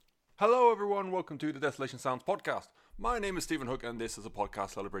Hello, everyone. Welcome to the Desolation Sounds podcast. My name is Stephen Hook, and this is a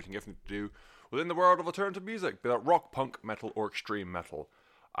podcast celebrating everything to do within the world of alternative music, be that rock, punk, metal, or extreme metal.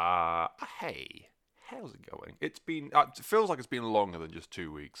 Hey, how's it going? It feels like it's been longer than just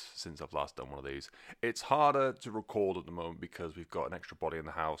 2 weeks since I've last done one of these. It's harder to record at the moment because we've got an extra body in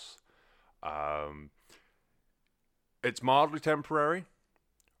the house. It's mildly temporary.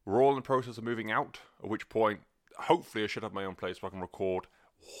 We're all in the process of moving out, at which point, hopefully, I should have my own place where I can record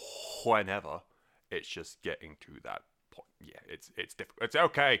whenever. It's just getting to that point. Yeah, it's difficult. It's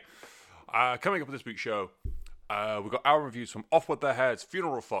okay. Coming up with this week's show, we've got album reviews from Off With Their Heads,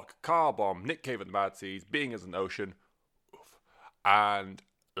 Funeral Fuck, Car Bomb, Nick Cave and the Mad Seas, Being as an Ocean, and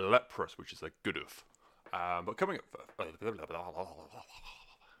Leprous, which is a good oof. But coming up, you can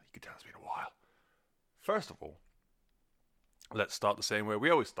tell it's been a while. First of all, let's start the same way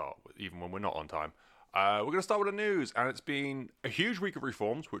we always start, even when we're not on time. We're going to start with the news, and it's been a huge week of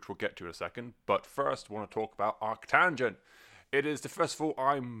reforms, which we'll get to in a second. But first, I want to talk about Arctangent. It is the festival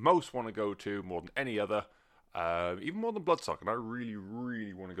I most want to go to more than any other, even more than Bloodstock, and I really,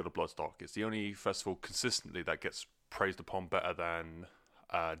 really want to go to Bloodstock. It's the only festival consistently that gets praised upon better than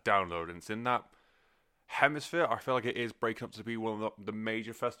Download, and it's in that hemisphere. I feel like it is breaking up to be one of the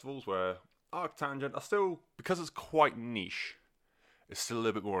major festivals where Arctangent are still, because it's quite niche, it's still a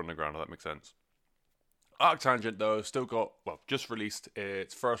little bit more underground, if that makes sense. Arctangent, though, still got, just released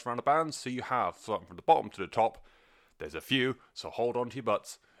its first round of bands, so you have, starting from the bottom to the top, there's a few, so hold on to your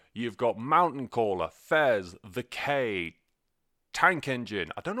butts. You've got Mountain Caller, Fez, The K, Tank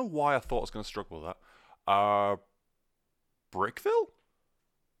Engine. I don't know why I thought I was going to struggle with that. Brickville?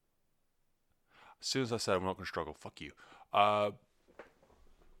 As soon as I said I'm not going to struggle, fuck you. I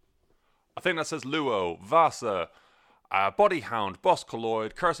think that says Luo, Vasa, Bodyhound, Boss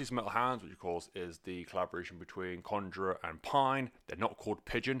Colloid, Kirsty's Metal Hands, which of course is the collaboration between Conjurer and Pine. They're not called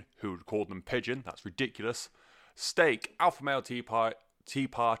Pigeon. Who would call them Pigeon? That's ridiculous. Stake, Alpha Male Tea Party,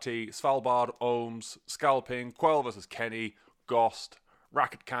 Svalbard, Ohms, Scalping, Quell vs. Kenny, Ghost,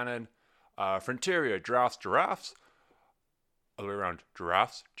 Racket Cannon, Frontier, Giraffes. Other way around,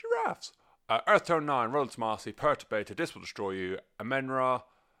 Giraffes. Earthtone 9, Rollins Marcy, Perturbator, This Will Destroy You, Amenra,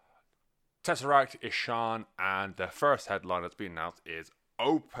 Tesseract, Ishan, and their first headline that's been announced is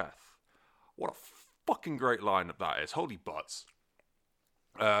Opeth. What a fucking great lineup that is. Holy butts.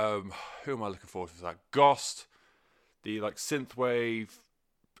 Who am I looking forward to for that? Ghost, the synthwave,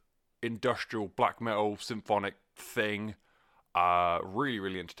 industrial black metal symphonic thing. Really,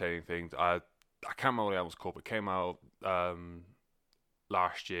 really entertaining thing. I can't remember what the album's called, but it came out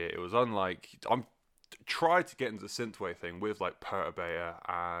last year. It was unlike... I'm tried to get into the synthwave thing with Perturbator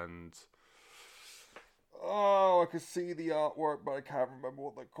and... Oh, I can see the artwork, but I can't remember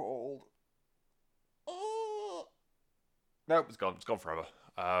what they're called. Nope, it's gone. It's gone forever.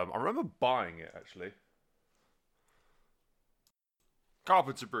 I remember buying it, actually.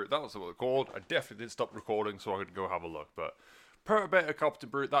 Carpenter Brute, that was what they're called. I definitely did stop recording so I could go have a look. But Perturbator, Carpenter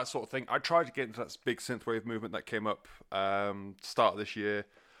Brute, that sort of thing. I tried to get into that big synthwave movement that came up start of this year.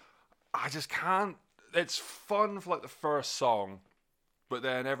 I just can't. It's fun for the first song, but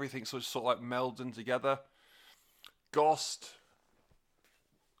then everything sort of melds in together. Ghost,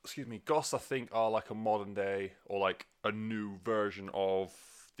 I think are a modern day or a new version of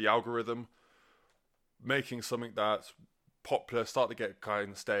the Algorithm, making something that's popular, start to get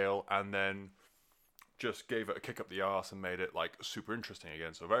kind of stale, and then just gave it a kick up the arse and made it super interesting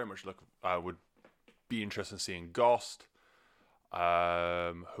again. So very much I would be interested in seeing Ghost.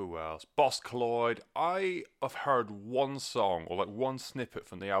 Who else? Boss Colloid. I have heard one song or one snippet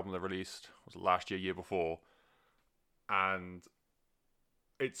from the album they released, was it last year before, and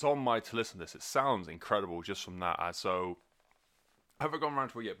it's on my to listen to this. It sounds incredible just from that. So I haven't gone around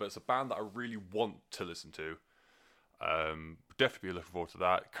to it yet, but it's a band that I really want to listen to. Definitely be looking forward to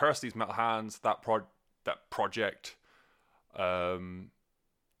that. Kirsty's Metal Hands, that project. I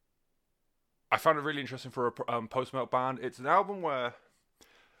found it really interesting for a post-metal band. It's an album where,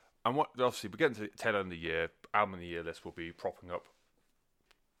 and what obviously we're getting to the tail end of the year, album of the year list will be propping up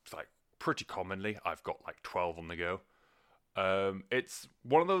pretty commonly. I've got 12 on the go. It's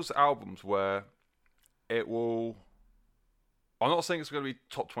one of those albums where it will, I'm not saying it's going to be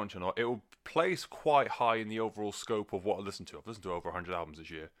top 20 or not, it will place quite high in the overall scope of what I listen to. I've listened to over 100 albums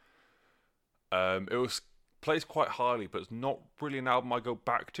this year. It was placed quite highly, but it's not really an album I go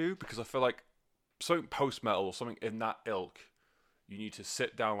back to because I feel like something post-metal or something in that ilk, you need to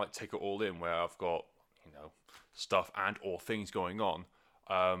sit down, take it all in, where I've got, stuff and or things going on.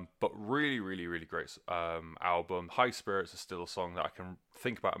 But really, really, really great album. High Spirits is still a song that I can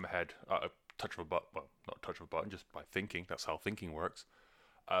think about in my head at a touch of a button. Well, not a touch of a button, just by thinking. That's how thinking works.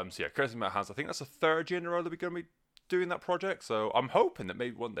 So yeah, Crazy Metal Hands. I think that's the third year in a row that we're going to be doing that project. So I'm hoping that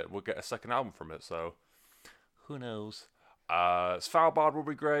maybe one day we'll get a second album from it. So who knows? Svalbard will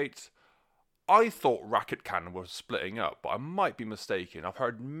be great. I thought Racket Cannon was splitting up, but I might be mistaken. I've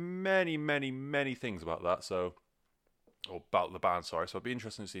heard many, many, many things about that. So, or about the band, sorry. So I'd be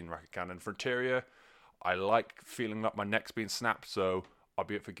interested in seeing Racket Cannon. Frontier, I like feeling like my neck's being snapped, so I'll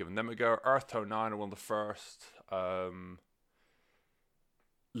be up for giving them a go. Earth Tone 9 are one of the first.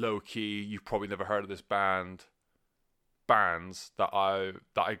 Low Key, you've probably never heard of this bands that I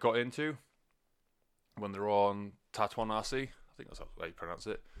got into when they're on Tatuanasi. I think that's how you pronounce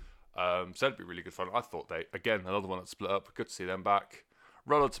it. So it'd be really good fun. I thought again, another one that split up. Good to see them back.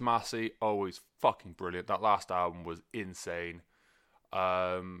 Rollo Tomasi, always fucking brilliant. That last album was insane.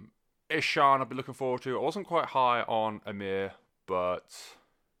 Ishan, I've been looking forward to. I wasn't quite high on Amir, or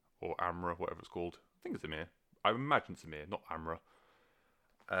Amra, whatever it's called. I think it's Amir. I imagine it's Amir, not Amra.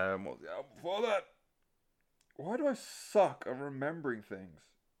 What was the album before that? Why do I suck at remembering things?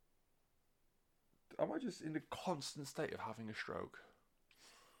 Am I just in a constant state of having a stroke?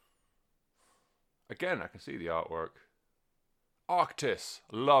 Again, I can see the artwork. Arctis.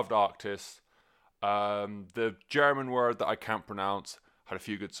 Loved Arctis. The German word that I can't pronounce had a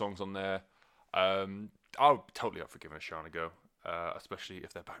few good songs on there. I'll be totally up for giving Ishan a go, especially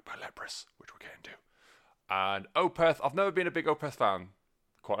if they're backed by Leprous, which we're getting to. And Opeth. I've never been a big Opeth fan,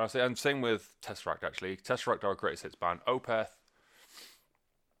 quite honestly. And same with Tesseract, actually. Tesseract are a greatest hits band. Opeth.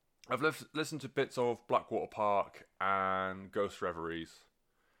 I've listened to bits of Blackwater Park and Ghost Reveries.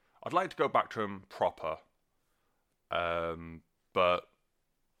 I'd like to go back to them proper. But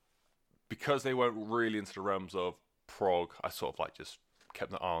because they weren't really into the realms of prog, I sort of like just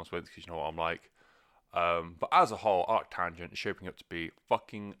kept the arms with, because you know what I'm like. But as a whole, Arctangent is shaping up to be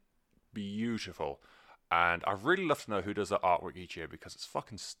fucking beautiful. And I'd really love to know who does the artwork each year, because it's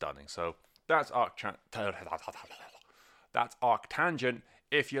fucking stunning. So that's Arctangent.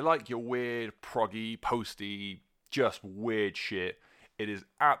 If you like your weird, proggy, posty, just weird shit, it is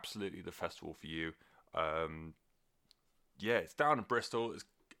absolutely the festival for you. Yeah, it's down in Bristol. It's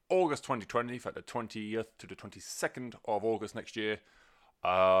August 2020, in fact, the 20th to the 22nd of August next year.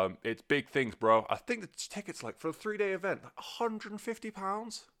 It's big things, bro. I think the tickets, like, for a 3-day event, like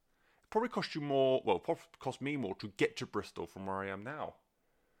 £150. Probably cost you more. Well, probably cost me more to get to Bristol from where I am now.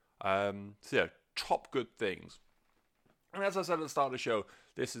 So yeah, top good things. And as I said at the start of the show,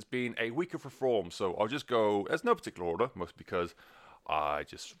 this has been a week of reform. So I'll just go. There's no particular order, mostly because I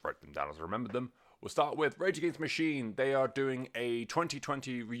just write them down as I remember them. We'll start with Rage Against the Machine. They are doing a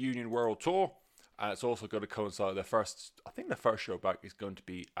 2020 reunion world tour. And it's also going to coincide their first. I think their first show back is going to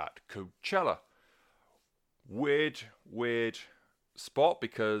be at Coachella. Weird spot,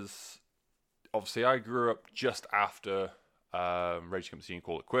 because obviously I grew up just after Rage Against the Machine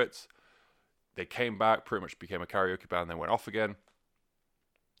called it quits. They came back, pretty much became a karaoke band, then went off again.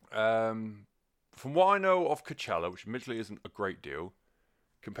 From what I know of Coachella, which admittedly isn't a great deal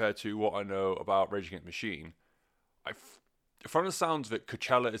compared to what I know about Rage Against the Machine, from the sounds of it,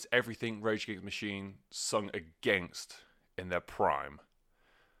 Coachella is everything Rage Against the Machine sung against in their prime.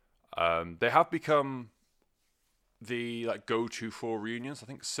 They have become the go-to for reunions. I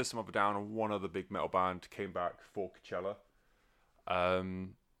think System of a Down and one other big metal band came back for Coachella.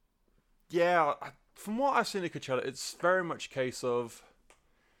 Yeah, from what I've seen at Coachella, it's very much a case of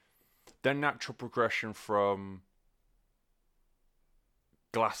their natural progression from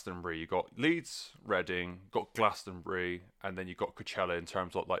Glastonbury. You got Leeds, Reading, got Glastonbury, and then you got Coachella in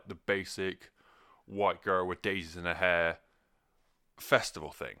terms of like the basic white girl with daisies in her hair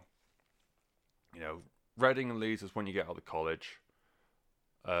festival thing. You know, Reading and Leeds is when you get out of college.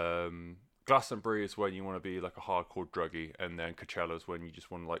 Glastonbury is when you want to be like a hardcore druggie, and then Coachella is when you just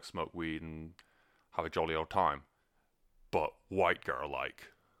want to like smoke weed and have a jolly old time. But white girl like.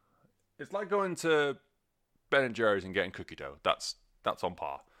 It's like going to Ben and Jerry's and getting cookie dough. That's on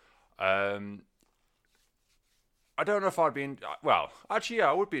par. I don't know if I'd be well, actually, yeah,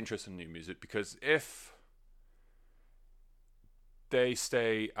 I would be interested in new music, because if they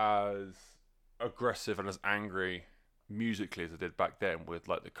stay as aggressive and as angry musically as they did back then with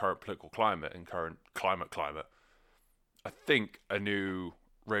like the current political climate and current climate, I think a new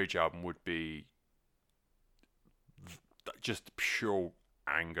Rage album would be just pure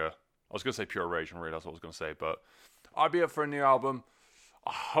anger. I was going to say pure rage and realize what I was going to say, but I'd be up for a new album.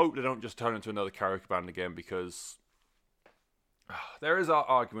 I hope they don't just turn into another karaoke band again, because there is that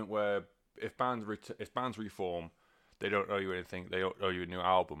argument where if bands reform, they don't owe you anything. They don't owe you a new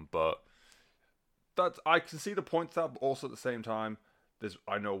album. But I can see the point to that. But also at the same time,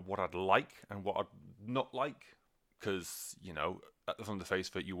 I know what I'd like and what I'd not like. because, from the face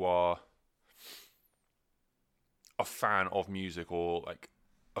of it, you are a fan of music or like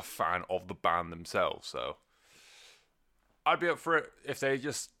a fan of the band themselves. So I'd be up for it if they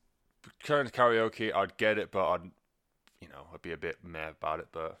just turn to karaoke. I'd get it, but I'd be a bit meh about it.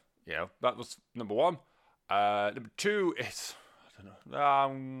 But that was number one. Number two is, I don't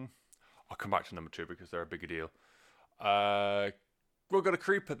know. I'll come back to number two because they're a bigger deal. We'll go to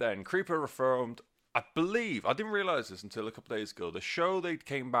Creeper then. Creeper reformed. I believe, I didn't realise this until a couple of days ago. The show they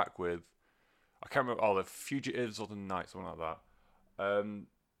came back with, I can't remember, the Fugitives or the Night, something like that.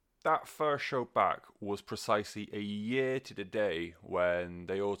 That first show back was precisely a year to the day when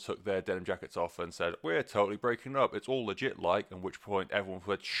they all took their denim jackets off and said, we're totally breaking up. It's all legit like, at which point everyone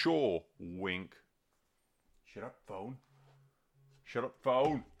said, sure, wink. Shut up, phone. Shut up,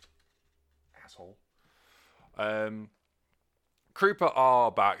 phone. Asshole. Creeper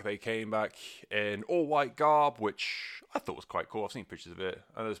are back. They came back in all white garb, which I thought was quite cool. I've seen pictures of it.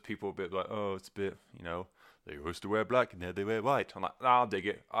 And there's people a bit like, oh, it's a bit, they used to wear black and now they wear white. I'm like, I'll dig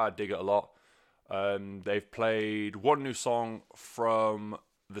it. I dig it a lot. They've played one new song from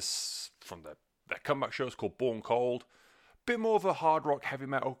their comeback show. It's called Born Cold. Bit more of a hard rock, heavy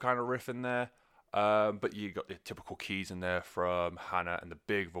metal kind of riff in there. But you got the typical keys in there from Hannah and the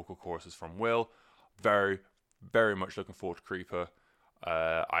big vocal choruses from Will. Very, very much looking forward to Creeper.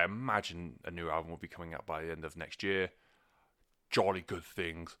 I imagine a new album will be coming out by the end of next year. Jolly good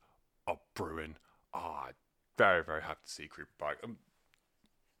things are brewing. Very, very happy to see Creeper back.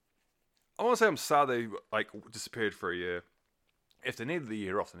 I want to say I'm sad they disappeared for a year. If they needed the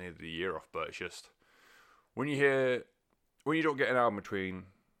year off, they needed the year off. But it's just when you don't get an album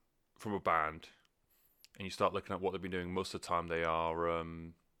from a band, and you start looking at what they've been doing, most of the time they are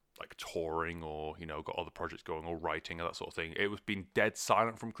touring or got other projects going or writing and that sort of thing. It was been dead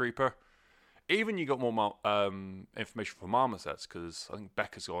silent from Creeper. Even you got more information from Marmosets, because I think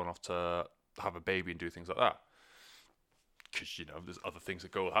Becca's gone off to have a baby and do things like that. Because there's other things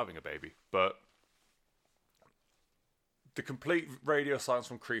that go with having a baby. But the complete radio silence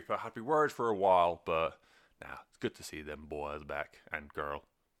from Creeper had me worried for a while. But it's good to see them boys back and girl.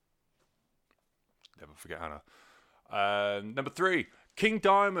 Never forget Hannah. Number 3, King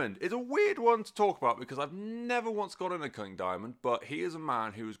Diamond is a weird one to talk about because I've never once got into King Diamond, but he is a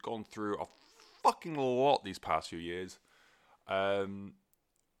man who has gone through a fucking lot these past few years.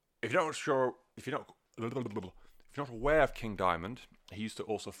 If you're not aware of King Diamond, he used to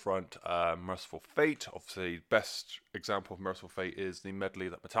also front Merciful Fate. Obviously, the best example of Merciful Fate is the medley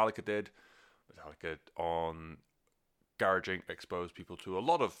that Metallica did. Metallica on Garage Inc. exposed people to a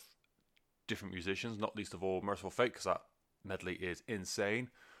lot of different musicians, not least of all Merciful Fate, because that medley is insane.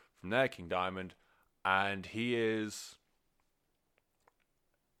 From there, King Diamond, and it's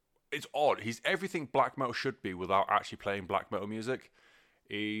odd. He's everything black metal should be without actually playing black metal music.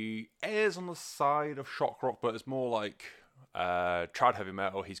 He airs on the side of shock rock, but it's more like trad heavy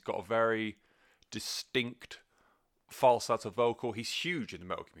metal. He's got a very distinct falsetto vocal. He's huge in the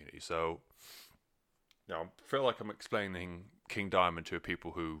metal community, so I feel like I'm explaining King Diamond to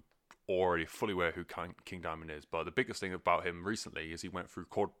people who already fully aware who King Diamond is. But the biggest thing about him recently is he went through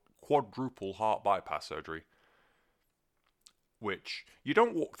quadruple heart bypass surgery, which you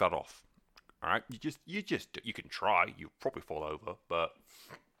don't walk that off. All right, you can try. You'll probably fall over, but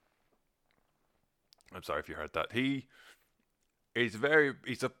I'm sorry if you heard that. He's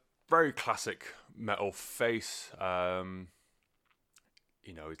a very classic metal face.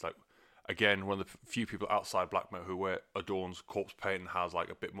 He's like, again, one of the few people outside black metal who adorns corpse paint and has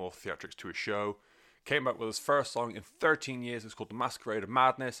like a bit more theatrics to his show. Came back with his first song in 13 years. It's called The Masquerade of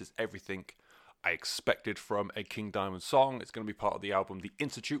Madness. It's everything I expected from a King Diamond song. It's going to be part of the album The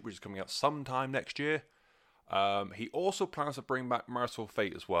Institute, which is coming out sometime next year. He also plans to bring back Merciful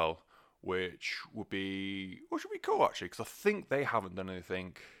Fate as well, which would be cool actually, because I think they haven't done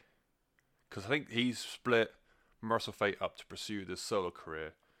anything. Because I think he's split Merciful Fate up to pursue this solo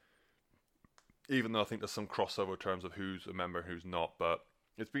career. Even though I think there's some crossover in terms of who's a member and who's not, but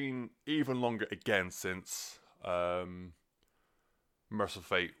it's been even longer again since Merciful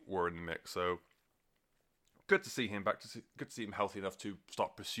Fate were in the mix. So good to see him back. Good to see him healthy enough to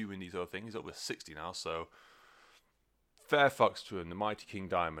start pursuing these other things. He's over 60 now, so fair fucks to him, the mighty King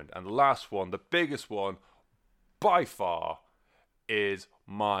Diamond. And the last one, the biggest one by far, is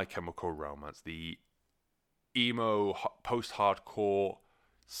My Chemical Romance, the emo post-hardcore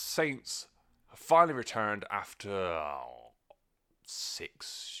Saints have finally returned after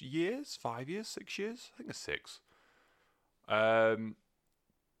 6 years, 5 years, 6 years. I think it's 6.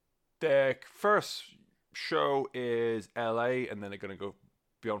 Their first show is LA, and then they're going to go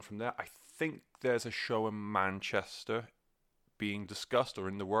beyond from there. I think there's a show in Manchester being discussed or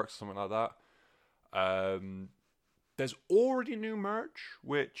in the works, something like that. There's already new merch,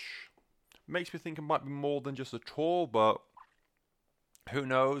 which makes me think it might be more than just a tour, but who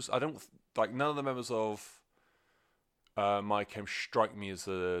knows? I don't like none of the members of My Chem strike me as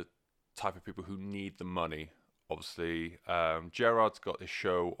the type of people who need the money. Obviously, Gerard's got this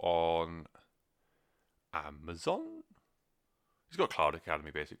show on Amazon. He's got Cloud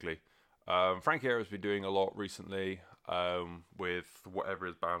Academy, basically. Frankie Air has been doing a lot recently with whatever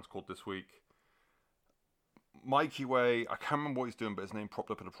his band's called this week. Mikey Way, I can't remember what he's doing, but his name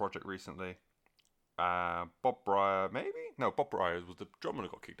popped up in a project recently. Bob Breyer, maybe? No, Bob Breyer was the drummer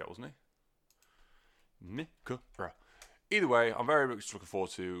that got kicked out, wasn't he? Either way, I'm very much looking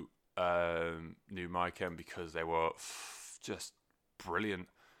forward to new My Chem because they were just brilliant.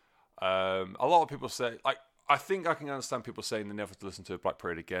 A lot of people say, like, I think I can understand people saying they never have to listen to Black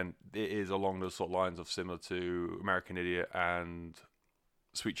Parade again. It is along those sort of lines of similar to American Idiot and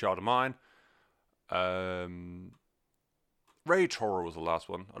Sweet Child of Mine. Ray Toro was the last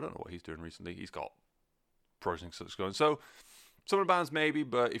one. I don't know what he's doing recently. He's got projects that's going. So some of the bands maybe,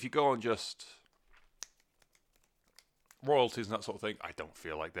 but if you go on just royalties and that sort of thing, I don't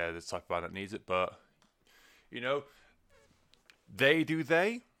feel like they're the type of band that needs it. But you know, they do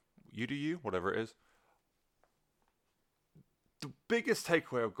they, you do you, whatever it is. The biggest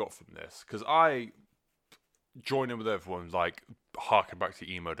takeaway I've got from this, because I join in with everyone, like, harking back to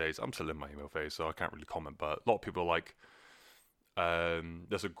emo days. I'm still in my emo phase, so I can't really comment, but a lot of people are like,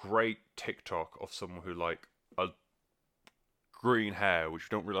 there's a great TikTok of someone who, like, a green hair, which you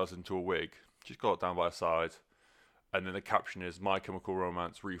don't realise into a wig. She's got it down by her side, and then the caption is My Chemical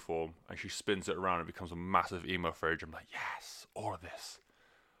Romance Reform, and she spins it around and it becomes a massive emo phrase. I'm like, yes, all of this.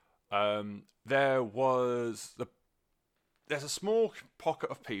 There's a small pocket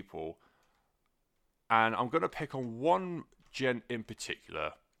of people, and I'm going to pick on one gent in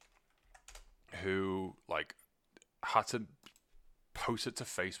particular who, like, had to post it to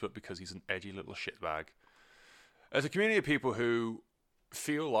Facebook because he's an edgy little shitbag. There's a community of people who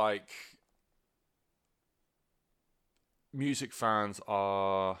feel like music fans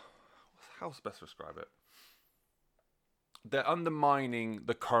are... How's the best to describe it? They're undermining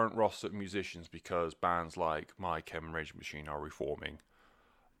the current roster of musicians because bands like My Chem and Rage Machine are reforming.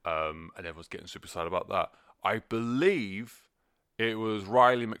 And everyone's getting super excited about that. I believe it was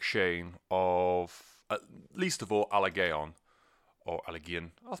Riley McShane of, at least of all, Allegaeon, or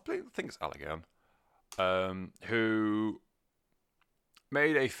Allegaeon, I think it's Allegaeon, who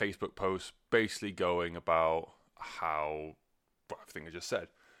made a Facebook post basically going about how, well, everything I just said,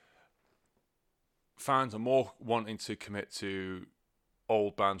 fans are more wanting to commit to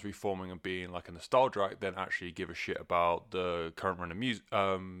old bands reforming and being like a nostalgia act than actually give a shit about the current run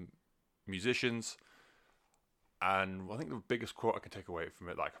of musicians. And I think the biggest quote I can take away from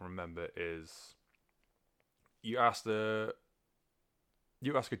it that I can remember is, you ask a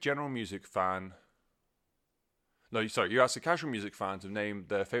general music fan, you ask a casual music fan to name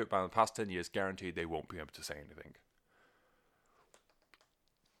their favourite band of the past 10 years, guaranteed they won't be able to say anything.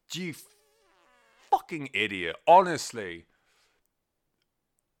 Gee, fucking idiot. Honestly,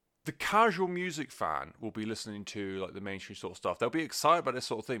 the casual music fan will be listening to, like, the mainstream sort of stuff. They'll be excited about this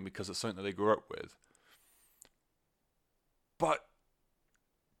sort of thing because it's something that they grew up with. But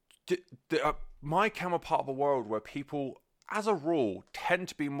My Chem are part of a world where people, as a rule, tend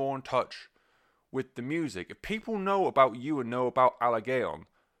to be more in touch with the music. If people know about you and know about Allegaeon,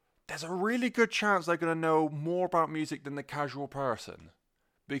 there's a really good chance they're going to know more about music than the casual person.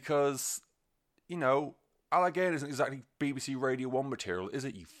 Because, you know, Allegaeon isn't exactly BBC Radio 1 material, is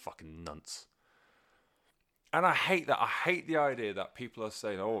it, you fucking nunts? And I hate that. I hate the idea that people are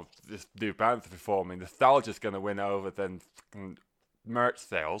saying, oh, this new band's performing, nostalgia's going to win over than fucking merch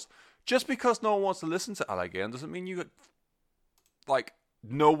sales. Just because no one wants to listen to Allegaeon doesn't mean you, like,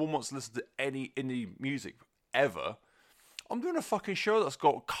 no one wants to listen to any indie music ever. I'm doing a fucking show that's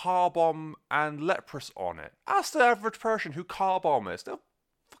got Car Bomb and Leprous on it. Ask the average person who Car Bomb is. They'll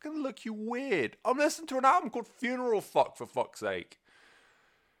fucking look you weird. I'm listening to an album called Funeral Fuck, for fuck's sake.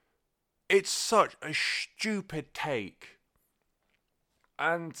 It's such a stupid take.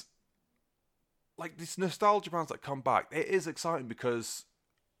 And, like, these nostalgia bands that come back, it is exciting because,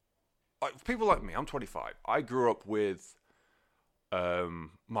 like, people like me, I'm 25. I grew up with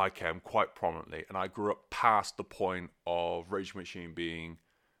My Chem quite prominently, and I grew up past the point of Rage Machine being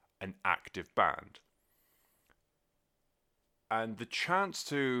an active band. And the chance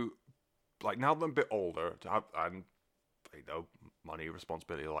to, like, now that I'm a bit older, to have, and, you know, money,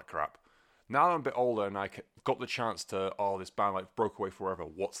 responsibility, all that crap. Now that I'm a bit older and I got the chance to, this band, like, broke away forever,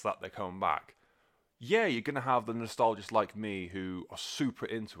 what's that, they're coming back. yeah, you're going to have the nostalgists like me who are super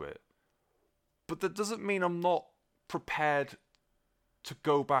into it. But that doesn't mean I'm not prepared to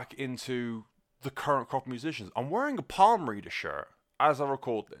go back into the current crop of musicians. I'm wearing a Palm Reader shirt as I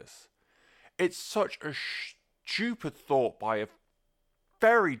record this. It's such a stupid thought by a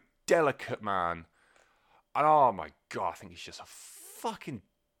very delicate man. And oh my god, I think he's just a fucking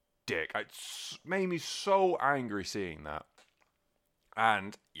dick. It made me so angry seeing that.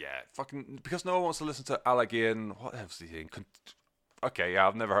 And yeah, fucking, because no one wants to listen to Allagian. What else is he in? Okay, yeah,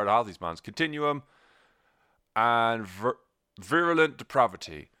 I've never heard of half these bands. Continuum and Virulent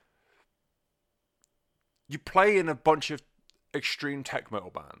Depravity. You play in a bunch of extreme tech metal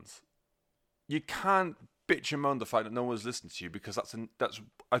bands. You can't bitch and moan the fact that no one's listening to you, because that's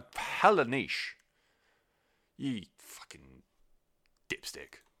a hella niche. You fucking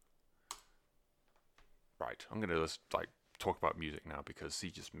dipstick. Right, I'm gonna just talk about music now because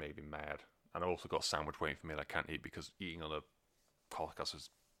he just made me mad. And I also got a sandwich waiting for me that I can't eat because eating on a podcast is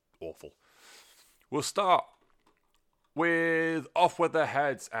awful. We'll start with Off With Their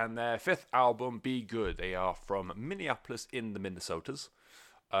Heads and their 5th album, Be Good. They are from Minneapolis in the Minnesotas.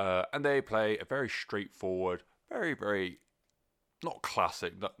 And they play a very straightforward, very, very, not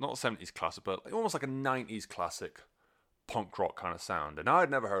classic, not 70s classic, but almost like a 90s classic punk rock kind of sound. And I'd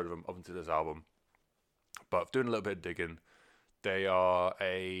never heard of them up until this album. But doing a little bit of digging, they are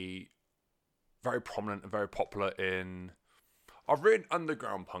a very prominent and very popular in... I've written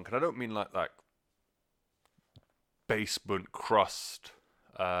underground punk, and I don't mean like basement crust,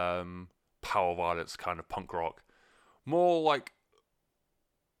 power violence kind of punk rock. More like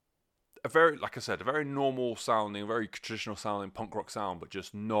a very, like I said, a very normal sounding, very traditional sounding punk rock sound, but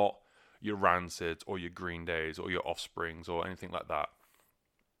just not your Rancids or your Green Days or your Offsprings or anything like that.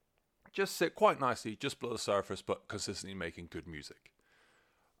 Just sit quite nicely, just below the surface, but consistently making good music.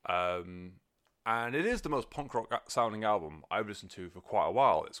 And it is the most punk rock sounding album I've listened to for quite a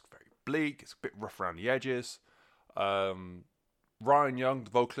while. It's very bleak, it's a bit rough around the edges. Ryan Young, the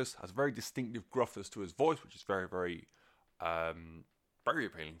vocalist, has a very distinctive gruffness to his voice, which is very, very, very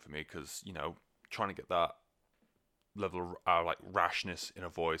appealing for me, because, you know, trying to get that level of like rashness in a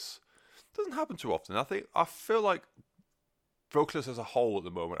voice doesn't happen too often. I feel like vocalists as a whole at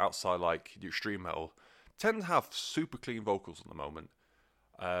the moment, outside like the extreme metal, tend to have super clean vocals at the moment.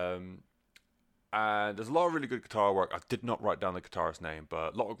 And there's a lot of really good guitar work. I did not write down the guitarist's name,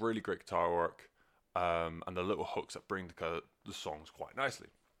 but a lot of really great guitar work, and the little hooks that bring the songs quite nicely.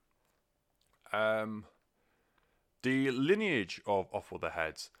 The lineage of Off With Their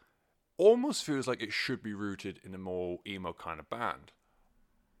Heads almost feels like it should be rooted in a more emo kind of band.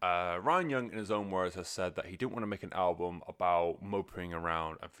 Ryan Young, in his own words, has said that he didn't want to make an album about moping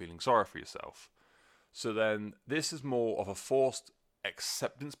around and feeling sorry for yourself. So then, this is more of a forced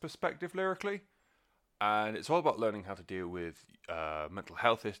acceptance perspective lyrically. And it's all about learning how to deal with mental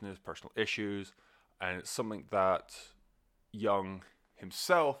health issues, personal issues. And it's something that Young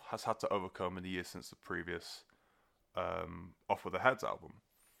himself has had to overcome in the years since the previous Off With Their Heads album.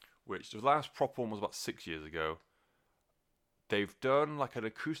 Which the last proper one was about 6 years ago. They've done like an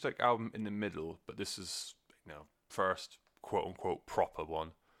acoustic album in the middle, but this is, you know, first quote unquote proper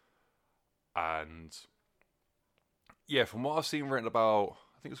one. And yeah, from what I've seen written about,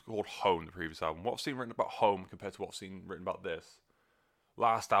 I think it's called Home, the previous album. What I've seen written about Home compared to what I've seen written about this,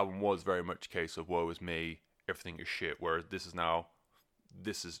 last album was very much a case of woe is me, everything is shit. Whereas this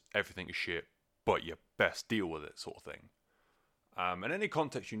is everything is shit, but you best deal with it, sort of thing. And any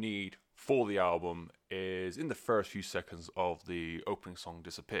context you need for the album is in the first few seconds of the opening song,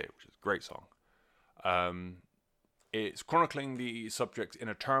 Disappear, which is a great song. It's chronicling the subject's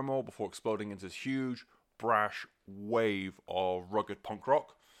inner turmoil before exploding into this huge, brash wave of rugged punk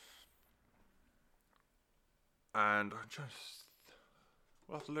rock. And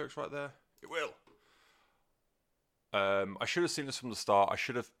we'll have the lyrics right there. It will. I should have seen this from the start. I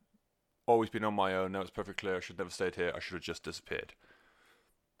should have always been on my own. Now it's perfectly clear. I should have never stayed here. I should have just disappeared.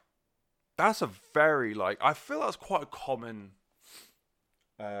 That's a very, I feel that's quite a common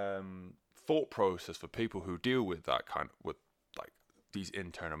thought process for people who deal with that with these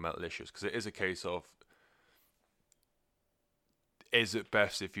internal mental issues. Because it is a case of, is it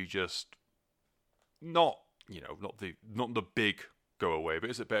best if you just not the big go away, but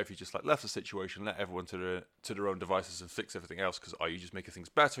is it better if you just left the situation, let everyone to their own devices and fix everything else? Because are you just making things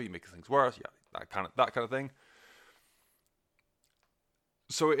better? Are you making things worse? Yeah, that kind of thing.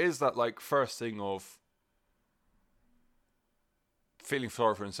 So it is that first thing of feeling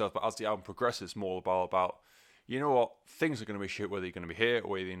sorry for himself, but as the album progresses, it's more about you know what, things are going to be shit whether you're going to be here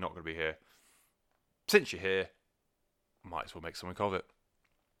or whether you're not going to be here. Since you're here, might as well make something of it.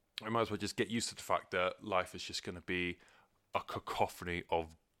 I might as well just get used to the fact that life is just going to be a cacophony of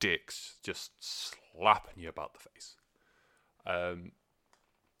dicks just slapping you about the face.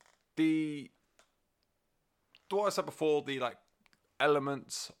 The what I said before, the like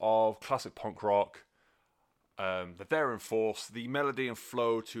elements of classic punk rock, they're there in force. The melody and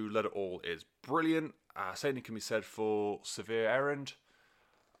flow to Let It All is brilliant. Same can be said for Severe Errand.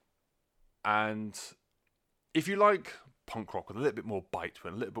 And if you like punk rock with a little bit more bite to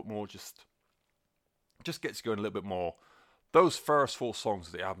it, a little bit more just gets you going a little bit more, those first 4 songs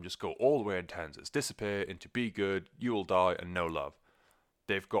of the album just go all the way intense. It's Disappear, Into Be Good, You Will Die, and No Love.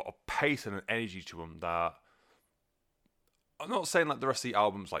 They've got a pace and an energy to them that... I'm not saying like the rest of the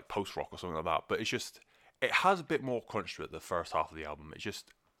album's like post-rock or something like that, but it's just... It has a bit more crunch to it, the first half of the album. It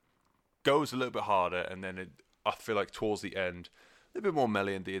just goes a little bit harder, and then I feel like towards the end, a little bit more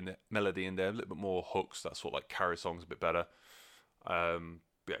melody in there, a little bit more hooks that sort of like carry songs a bit better. Yeah,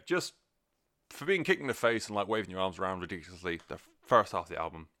 just for being kicked in the face and like waving your arms around ridiculously, the first half of the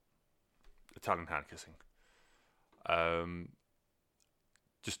album, Italian hand kissing.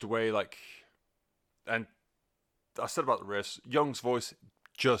 Just the way like, and I said about the riffs, Young's voice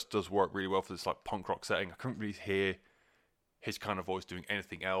just does work really well for this like punk rock setting. I couldn't really hear his kind of voice doing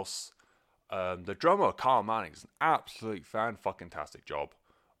anything else. The drummer, Carl Manning, is an absolutely fan-fucking-tastic job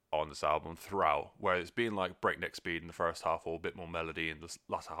on this album throughout, where it's been like breakneck speed in the first half or a bit more melody in the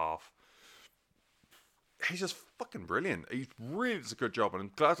latter half. He's just fucking brilliant. He really does a good job, and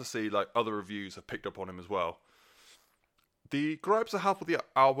I'm glad to see like other reviews have picked up on him as well. The gripes I have with the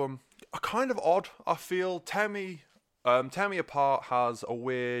album are kind of odd, I feel. Tear Me Apart has a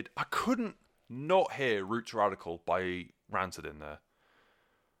weird... I couldn't not hear Roots Radical by Rancid in there.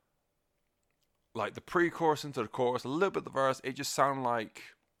 Like the pre-chorus into the chorus, a little bit of the verse, it just sounded like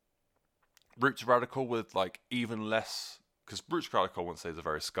Roots Radical with like even less... Because Roots Radical, I wouldn't say, is a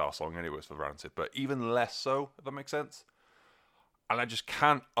very ska song anyways for Rancid, but even less so, if that makes sense. And I just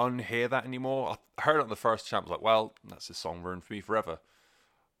can't unhear that anymore. I heard it on the first chant, I was like, well, that's this song ruined for me forever.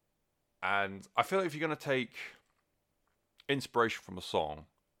 And I feel like if you're going to take inspiration from a song,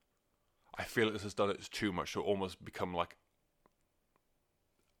 I feel like this has done it too much to almost become like,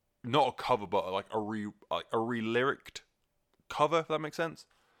 not a cover, but like a re-lyriced cover, if that makes sense.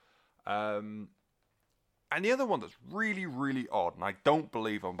 And the other one that's really, really odd, and I don't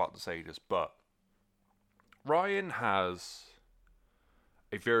believe I'm about to say this, but Ryan has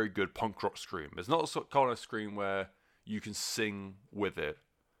a very good punk rock scream. It's not a kind of scream where you can sing with it,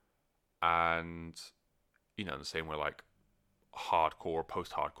 and you know, the same way like hardcore,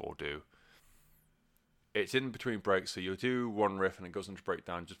 post-hardcore do. It's in between breaks, so you'll do one riff and it goes into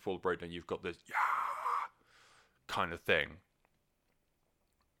breakdown. Just before the breakdown, you've got this yeah kind of thing.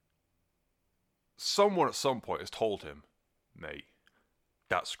 Someone at some point has told him, mate,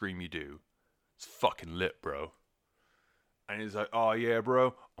 that scream you do, it's fucking lit, bro. And he's like, oh yeah,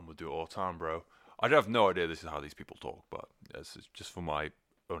 bro, I'm gonna do it all the time, bro. I have no idea this is how these people talk, but this is just for my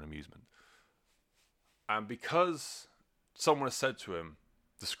own amusement. And because someone has said to him,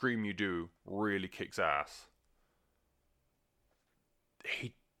 the scream you do really kicks ass,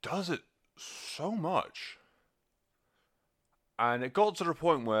 he does it so much. And it got to the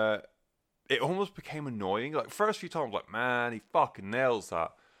point where it almost became annoying. Like, first few times, like, man, he fucking nails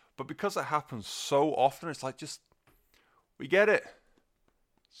that. But because it happens so often, it's like, just, we get it.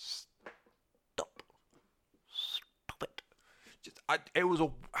 Stop it. I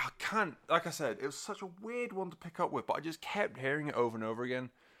can't, like I said, it was such a weird one to pick up with, but I just kept hearing it over and over again.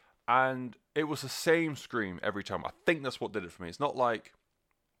 And it was the same scream every time. I think that's what did it for me. It's not like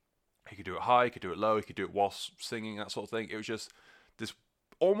he could do it high, he could do it low, he could do it whilst singing, that sort of thing. It was just this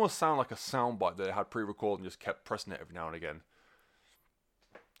almost sound like a soundbite that it had pre-recorded and just kept pressing it every now and again.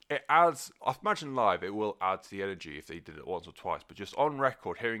 It adds, I imagine live, it will add to the energy if they did it once or twice, but just on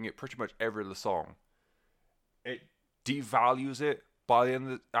record, hearing it pretty much every other song, it devalues it by the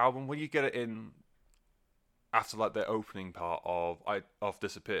end of the album. When you get it in after like the opening part of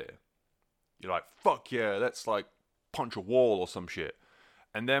Disappear, you're like, fuck yeah, let's like punch a wall or some shit.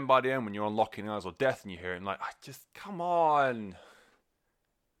 And then by the end, when you're on Locking Eyes or Death and you hear it, and like, I just, come on.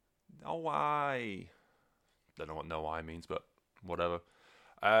 No why. Don't know what no why means, but whatever.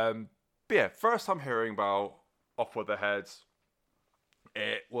 But yeah, first time hearing about Off With Their Heads,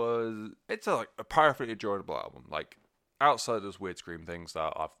 it's a perfectly enjoyable album. Like, outside those weird scream things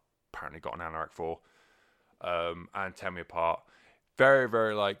that I've apparently got an anorak for, and Tear Me Apart, very,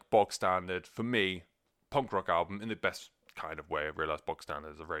 very like bog standard for me, punk rock album in the best kind of way. I realise bog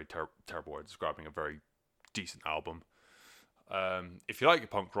standard is a very terrible way of describing a very decent album. If you like your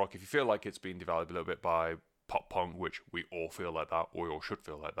punk rock, if you feel like it's been devalued a little bit by pop punk, which we all feel like that, or we all should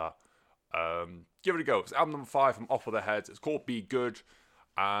feel like that. Give it a go. It's album number 5 from Off With Their Heads. It's called Be Good,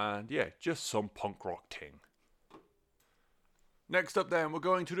 and yeah, just some punk rock ting. Next up then, we're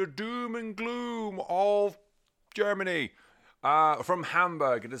going to the doom and gloom of Germany. From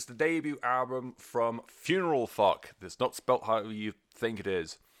Hamburg, it is the debut album from Funeral Fuck. It's not spelt how you think it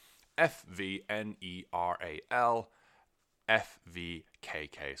is. Fvneral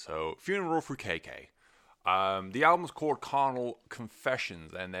FVKK. So Funeral for KK. The album's called Carnal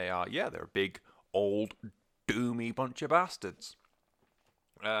Confessions, and they're a big old doomy bunch of bastards.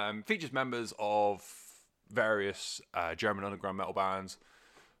 Features members of various German underground metal bands,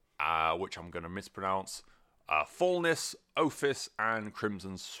 which I'm going to mispronounce. Fullness, Ophis, and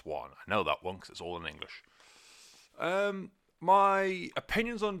Crimson Swan. I know that one because it's all in English. My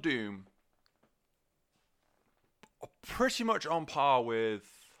opinions on Doom are pretty much on par with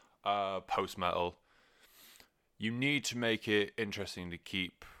post-metal. You need to make it interesting to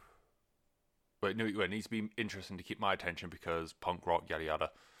keep... It needs to be interesting to keep my attention because punk rock, yada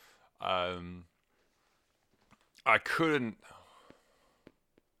yada. I couldn't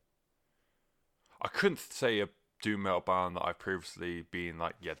say a doom metal band that I've previously been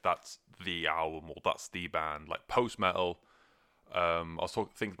like, yeah, that's the album or that's the band. Like post metal, I was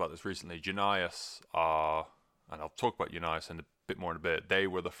thinking about this recently. Janias are, and I'll talk about Janias in a bit more in a bit. They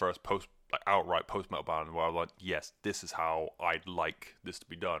were the first outright post metal band where I was like, yes, this is how I'd like this to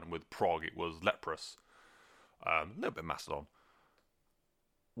be done. With prog, it was Leprous, a little bit of Mastodon.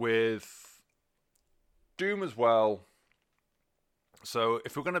 With doom as well. So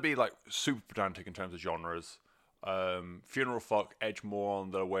if we're going to be like super pedantic in terms of genres, Funeral Fuck edge more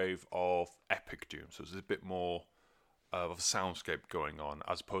on the wave of epic doom. So there's a bit more of a soundscape going on,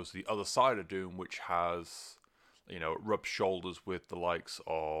 as opposed to the other side of doom, which has, rubs shoulders with the likes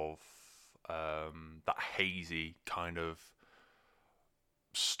of that hazy kind of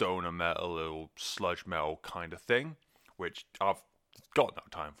stoner metal or sludge metal kind of thing, which I've got no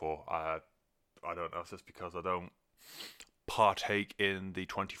time for. I don't know if it's because I don't partake in the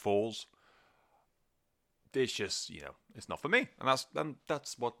 24s. It's just, it's not for me, and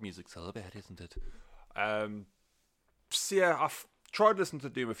that's what music's all about, isn't it? So yeah, I've tried listening to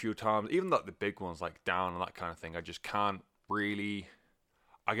Doom a few times, even like the big ones like Down and that kind of thing. I just can't really.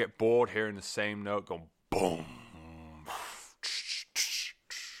 I get bored hearing the same note going boom,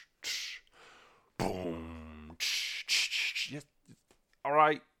 boom. All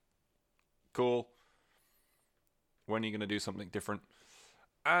right, cool. When are you going to do something different?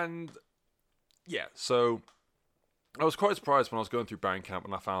 And yeah, so I was quite surprised when I was going through Bandcamp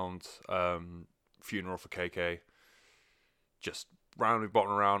and I found Funeral for KK just randomly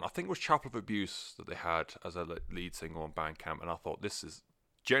botting around. I think it was Chapel of Abuse that they had as a lead single on Bandcamp, and I thought this is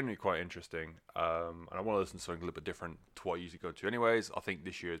genuinely quite interesting. And I want to listen to something a little bit different to what I usually go to. Anyways, I think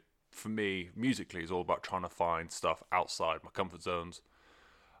this year, for me, musically, is all about trying to find stuff outside my comfort zones.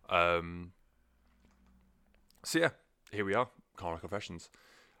 So yeah, here we are, Carnal Confessions.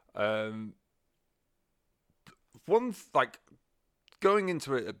 Going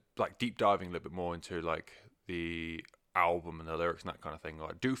into it, like deep diving a little bit more into like the album and the lyrics and that kind of thing,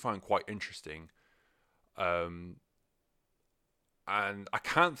 I do find quite interesting. And I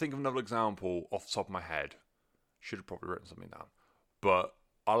can't think of another example off the top of my head. Should have probably written something down. But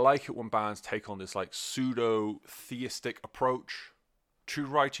I like it when bands take on this like pseudo-theistic approach to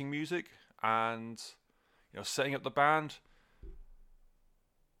writing music and setting up the band.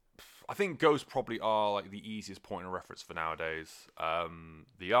 I think Ghosts probably are like the easiest point of reference for nowadays.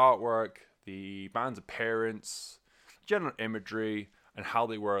 The artwork, the band's appearance, general imagery, and how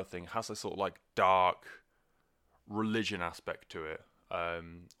they wear a thing has this sort of like dark religion aspect to it.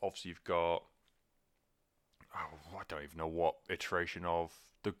 Obviously, you've got I don't even know what iteration of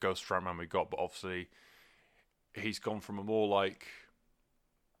the Ghost frontman we got, but obviously he's gone from a more like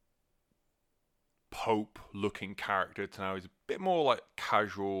Pope-looking character to now he's a bit more like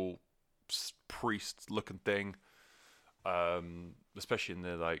casual priest-looking thing. Especially in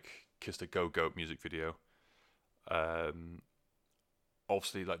the like Kiss the Go-Goat music video.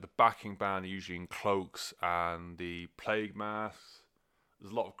 Obviously, like the backing band are usually in cloaks and the plague masks.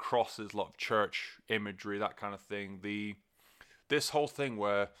 There's a lot of crosses, a lot of church imagery, that kind of thing. This whole thing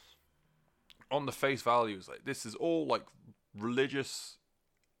where, on the face value, is like this is all like religious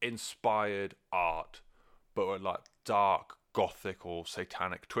inspired art, but with like dark gothic or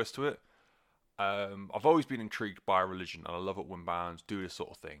satanic twist to it. I've always been intrigued by religion, and I love it when bands do this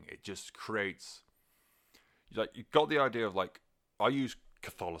sort of thing. It just creates, like, you've got the idea of like, I use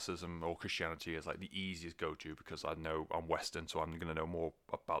Catholicism or Christianity as like the easiest go-to because I know I'm Western, so I'm going to know more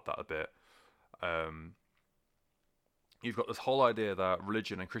about that a bit. you've got this whole idea that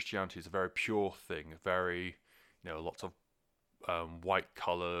religion and Christianity is a very pure thing, very, lots of white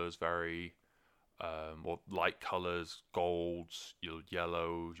colors, very or light colors, golds, your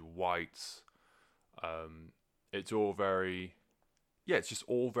yellows, your whites. It's all very, yeah, it's just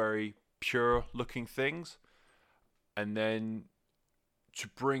all very pure looking things. And then to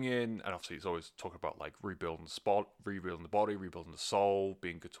bring in, and obviously it's always talking about like rebuilding the spot, rebuilding the body, rebuilding the soul,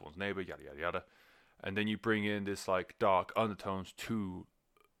 being good to one's neighbor, yada yada yada. And then you bring in this like dark undertones to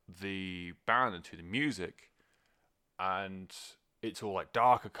the band and to the music, and it's all like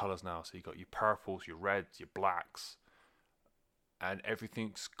darker colors now. So you got your purples, your reds, your blacks, and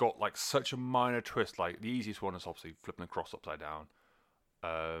everything's got like such a minor twist. Like the easiest one is obviously flipping the cross upside down.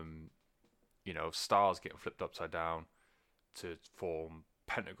 Stars getting flipped upside down to form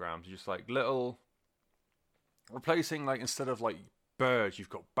pentagrams. Just like little replacing, like instead of like birds, you've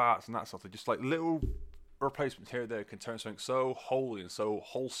got bats and that sort of. Just like little replacements here and there can turn something so holy and so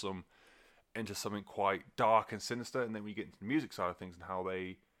wholesome into something quite dark and sinister. And then we get into the music side of things and how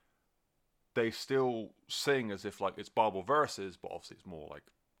they still sing as if like it's Bible verses, but obviously it's more like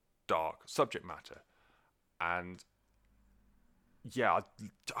dark subject matter. And yeah,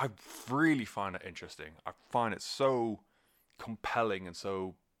 I really find it interesting. I find it so compelling and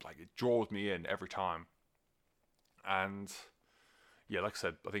so like it draws me in every time. And yeah, like I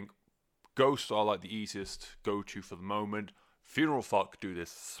said, I think Ghosts are like the easiest go-to for the moment. Funeral Fuck do this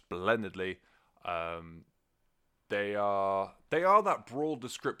splendidly. They are that broad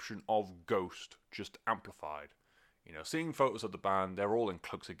description of Ghost, just amplified. Seeing photos of the band, they're all in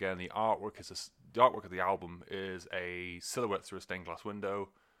cloaks again. The artwork of the album is a silhouette through a stained glass window.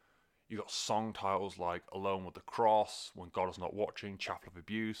 You got song titles like "Alone with the Cross," "When God is Not Watching," "Chapel of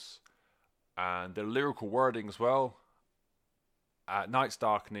Abuse," and the lyrical wording as well. At night's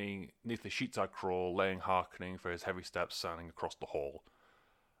darkening, 'neath the sheets I crawl, laying hearkening for his heavy steps sounding across the hall.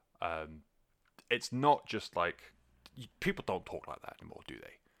 It's not just like people don't talk like that anymore, do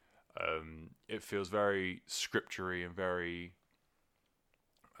they? It feels very scriptury and very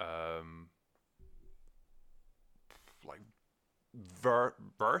like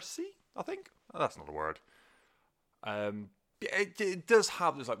versy. I think that's not a word. It does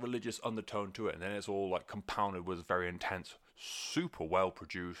have this like religious undertone to it, and then it's all like compounded with very intense, super well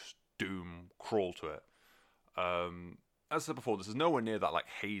produced doom crawl to it. As I said before, this is nowhere near that like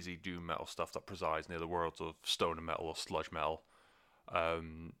hazy doom metal stuff that presides near the worlds of stoner metal or sludge metal.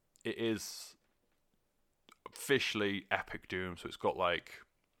 It is officially epic doom, so it's got like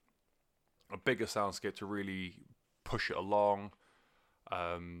a bigger soundscape to really push it along.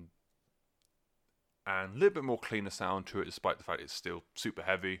 And a little bit more cleaner sound to it, despite the fact it's still super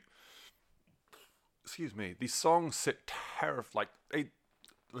heavy. Excuse me. These songs sit terrifying,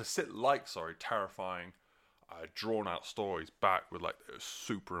 drawn out stories back with like a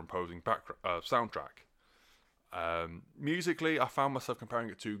super imposing soundtrack. Musically, I found myself comparing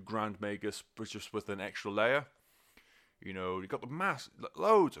it to Grand Magus, but just with an extra layer. You got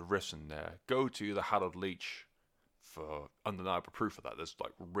loads of riffs in there. Go to the Hallowed Leech for undeniable proof of that. There's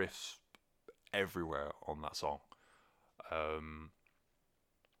like riffs everywhere on that song.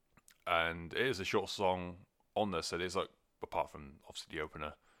 And it is a short song on this, so it is like, apart from obviously the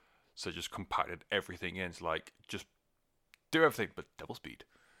opener, so just compacted everything in to like just do everything but double speed,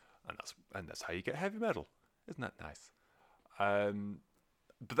 and that's how you get heavy metal. Isn't that nice?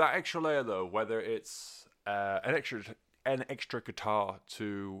 But that extra layer though, whether it's an extra guitar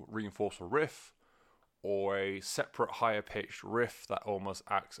to reinforce a riff, or a separate higher pitched riff that almost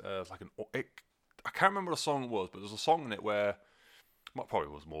acts as like I can't remember what the song was, but there's a song in it where, well, probably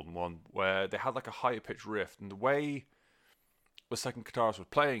was more than one, where they had like a higher pitched riff, and the way the second guitarist was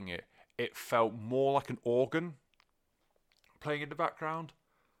playing it, it felt more like an organ playing in the background.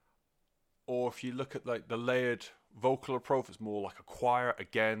 Or if you look at like the layered vocal approach, it's more like a choir.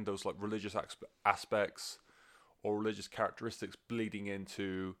 Again, those like religious aspects or religious characteristics bleeding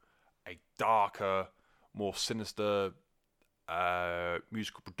into a darker, more sinister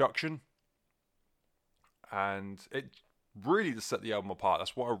musical production. And it really just set the album apart.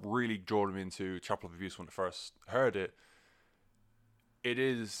 That's what really drew me into Chapel of Abuse when I first heard it. It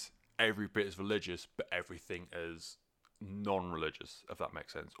is every bit as religious, but everything as non-religious, if that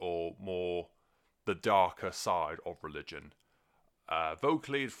makes sense, or more the darker side of religion.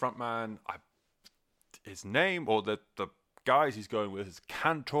 Vocally, the frontman, his name, or the guys he's going with, is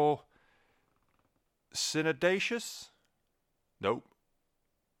Cantor Sinadacious? Nope.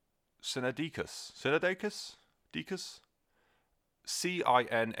 Sinadicus. Decus?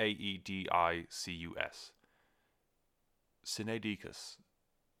 Cinaedicus. Sinadicus.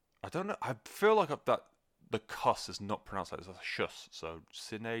 I don't know. I feel like the cuss is not pronounced like this. It's a shus. So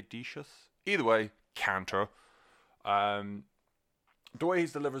Synedicious. Either way, Cantor. The way he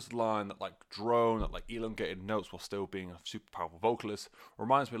delivers the line, that like drone, that like elongated notes while still being a super powerful vocalist,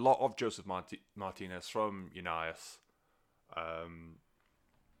 reminds me a lot of Joseph Martinez from Unias. I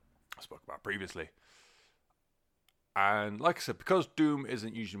spoke about previously. And like I said, because Doom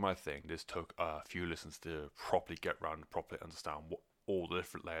isn't usually my thing, this took a few listens to properly get around and properly understand what all the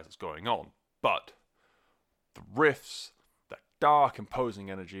different layers that's going on. But the riffs, that dark, imposing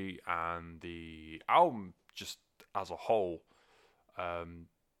energy, and the album just as a whole,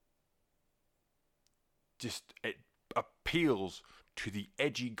 just it appeals to the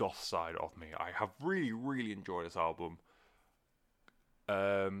edgy goth side of me. I have really, really enjoyed this album.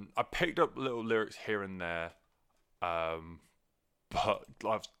 I picked up little lyrics here and there, but I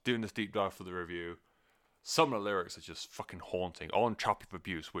was doing this deep dive for the review. Some of the lyrics are just fucking haunting. On Chapter of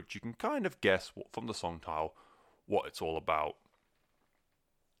Abuse, which you can kind of guess from the song title what it's all about.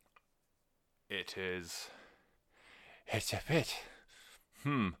 It's a bit.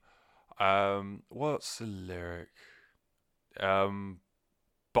 What's the lyric?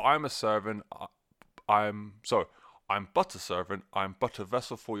 But I'm a servant. I'm but a servant. I'm but a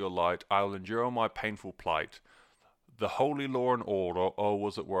vessel for your light. I'll endure my painful plight. The holy law and order, oh,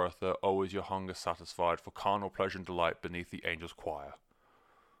 was it worth it? Oh, is your hunger satisfied for carnal pleasure and delight beneath the angels' choir?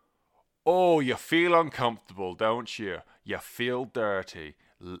 Oh, you feel uncomfortable, don't you? You feel dirty.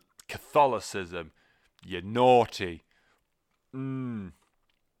 Catholicism, you're naughty. And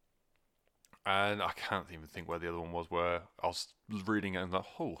I can't even think where the other one was, where I was reading it and like,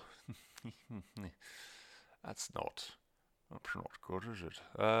 oh, that's not good, is it?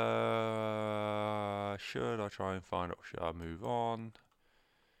 Should I try and find it, or should I move on?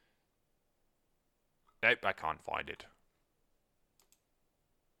 Nope, I can't find it.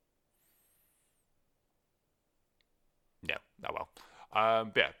 Yeah, oh well.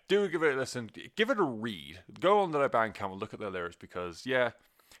 But yeah, do give it a listen. Give it a read. Go on to their Bandcamp and look at their lyrics, because, yeah,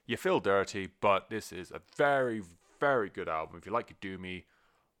 you feel dirty, but this is a very, very good album. If you like your doomy,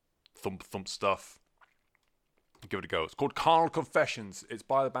 thump stuff, give it a go. It's called Carnal Confessions. It's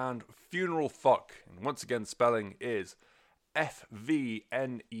by the band Funeral Fuck. And once again, spelling is FVNERAL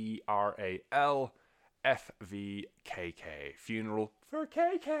FVKK. Funeral for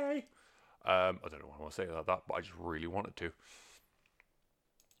KK. I don't know what I want to say about that, but I just really wanted to.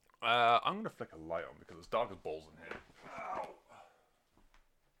 I'm going to flick a light on because it's dark as balls in here. Ow.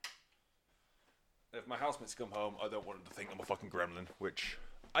 If my housemates come home, I don't want them to think I'm a fucking gremlin, which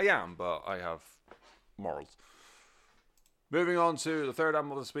I am, but I have morals. Moving on to the third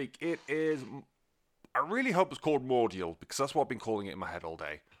album of this week. It is, I really hope it's called Mordial, because that's what I've been calling it in my head all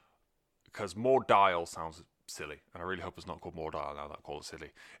day. Because Mordial sounds silly, and I really hope it's not called Mordial now that I call it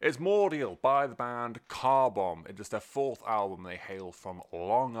silly. It's Mordial by the band Car Bomb. It is their fourth album. They hail from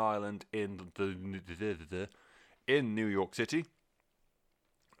Long Island in New York City.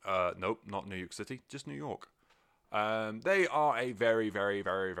 Nope, not New York City, just New York. They are a very, very,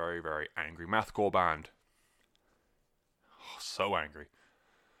 very, very, very angry mathcore band. Oh, so angry.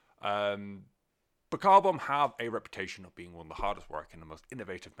 But Car Bomb have a reputation of being one of the hardest working and most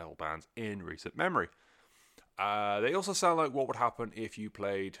innovative metal bands in recent memory. They also sound like what would happen if you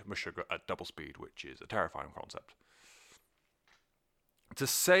played Meshuggah at double speed, which is a terrifying concept. To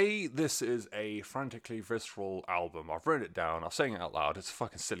say this is a frantically visceral album, I've written it down, I'm saying it out loud, it's a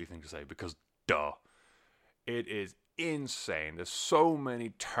fucking silly thing to say because, duh. It is insane. There's so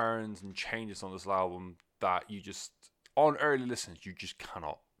many turns and changes on this album that you just, on early listens, you just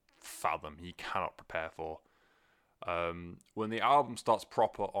cannot fathom, you cannot prepare for. When the album starts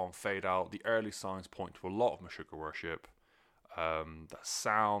proper on Fade Out, the early signs point to a lot of Meshuggah worship. The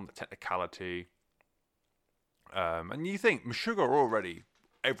sound, the technicality. And you think Meshuggah are already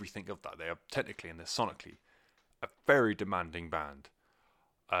everything of that. They are technically and they're sonically a very demanding band.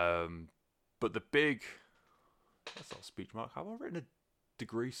 But the big... That's not a speech mark. Have I written a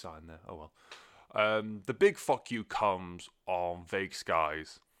degree sign there? Oh well. The big fuck you comes on Vague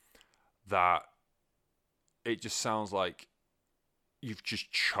Skies. That it just sounds like you've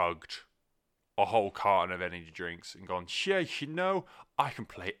just chugged a whole carton of energy drinks and gone, yeah, you know, I can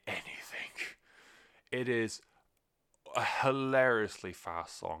play anything. It is a hilariously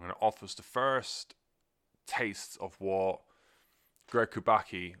fast song, and it offers the first tastes of what Greg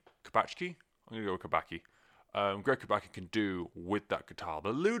Kubacki, I'm going to go with Kubacki. Greg Kubacki can do with that guitar. The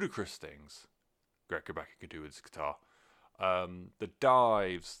ludicrous things Greg Kubacki can do with his guitar. The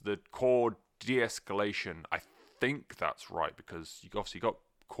dives, the chord de-escalation, I think that's right, because you obviously got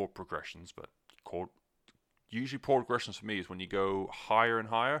chord progressions, but usually chord progressions for me is when you go higher and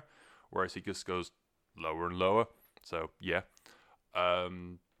higher, whereas he just goes lower and lower. So yeah.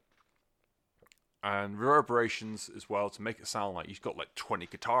 Um, and reverberations as well to make it sound like you've got like 20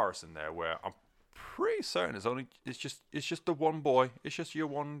 guitarists in there. Where I'm pretty certain it's just the one boy. It's just your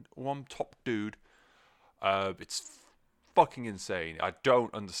one top dude. It's fucking insane. I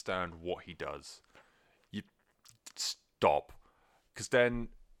don't understand what he does. You stop, because then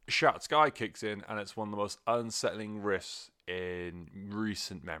Shattered Sky kicks in, and it's one of the most unsettling riffs in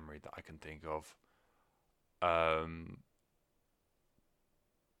recent memory that I can think of. Um,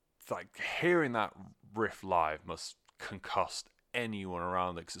 like hearing that riff live must concuss anyone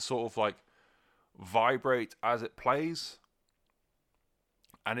around it, because it sort of like vibrates as it plays,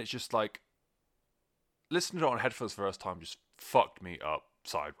 and it's just like listening to it on headphones for the first time just fucked me up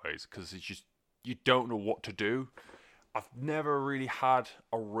sideways, because it's just you don't know what to do. I've never really had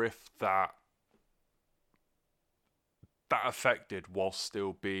a riff that affected while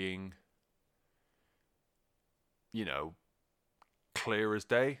still being, you know, clear as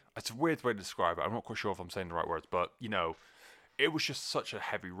day. It's a weird way to describe it. I'm not quite sure if I'm saying the right words, but it was just such a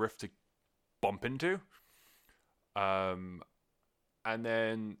heavy riff to bump into. Um, and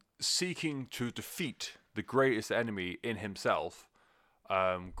then seeking to defeat the greatest enemy in himself,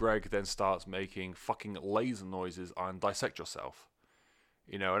 Greg then starts making fucking laser noises and Dissect Yourself.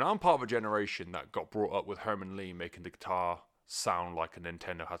 And I'm part of a generation that got brought up with Herman Lee making the guitar sound like a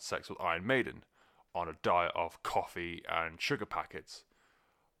Nintendo had sex with Iron Maiden on a diet of coffee and sugar packets.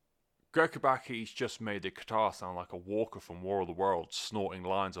 Greg Kubaki's just made the guitar sound like a walker from War of the Worlds snorting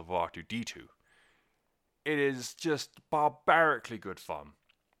lines of R2-D2. It is just barbarically good fun.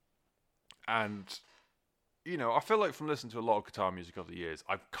 And, I feel like from listening to a lot of guitar music over the years,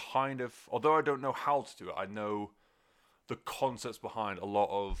 I've kind of, although I don't know how to do it, I know the concepts behind a lot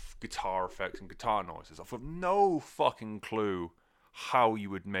of guitar effects and guitar noises. I've got no fucking clue how you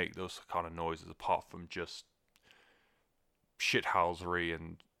would make those kind of noises apart from just shithousery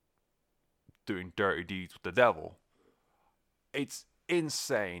and doing dirty deeds with the devil. It's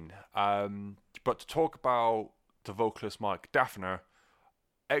insane. But to talk about the vocalist Mike Daffner,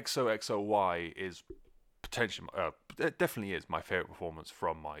 XOXOY is potentially, it definitely is my favorite performance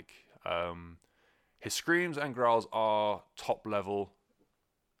from Mike. His screams and growls are top level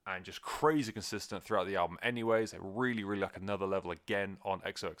and just crazy consistent throughout the album anyways. I really, really like another level again on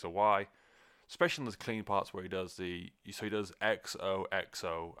XOXOY, especially in the clean parts where he does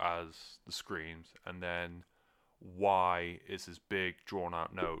XOXO as the screams, and then Y is his big drawn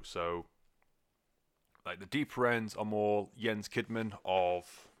out note. So like the deeper ends are more Jens Kidman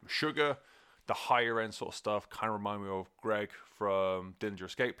of Sugar. The higher end sort of stuff kind of remind me of Greg from Dillinger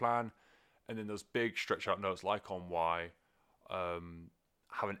Escape Plan. And then those big stretch out notes like on Y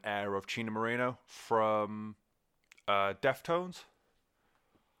have an air of Chino Moreno from Deftones.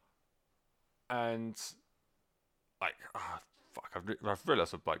 And like, I've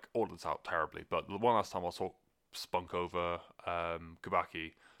realized I've like ordered this out terribly, but the one last time I saw Spunk over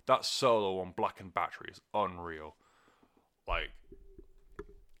Kubaki, that solo on Blackened Battery is unreal. Like,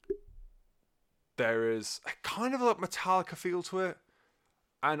 there is a kind of like Metallica feel to it,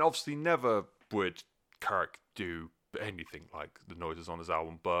 and obviously never would Kirk do anything like the noises on his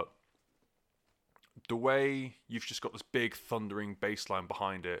album, but the way you've just got this big thundering bass line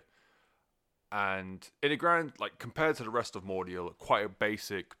behind it, and in a grand, like compared to the rest of Mordial, quite a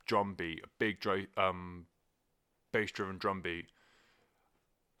basic drum beat, a big bass driven drum beat,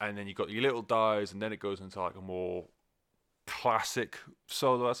 and then you got your little dies, and then it goes into like a more classic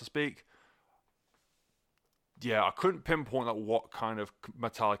solo, as to speak. Yeah, I couldn't pinpoint like what kind of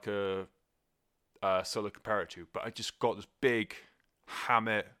Metallica solo compare it to, but I just got this big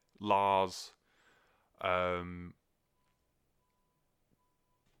Hammett, Lars, like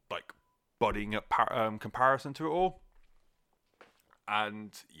buddying up comparison to it all.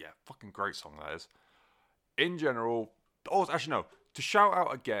 And yeah, fucking great song that is. In general, actually no, to shout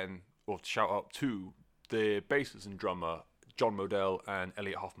out again, or to shout out to the bassist and drummer, John Modell and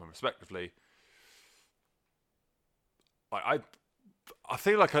Elliot Hoffman respectively. Like I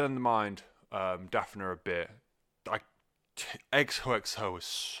feel like I undermined Daffner a bit. Like XOXO is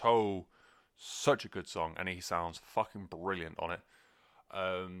such a good song, and he sounds fucking brilliant on it.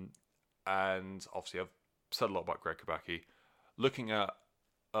 And obviously I've said a lot about Greg Kubaki. Looking at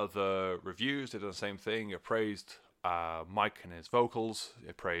other reviews, they did the same thing. It praised Mike and his vocals.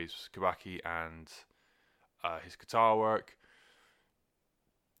 It praised Kubaki and his guitar work.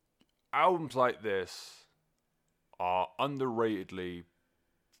 Albums like this are underratedly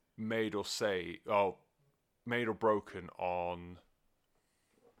made or broken on.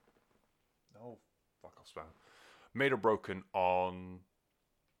 Oh, fuck off, spam. Made or broken on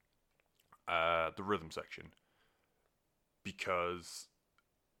the rhythm section, because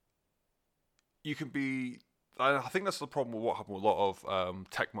you can be. I think that's the problem with what happened with a lot of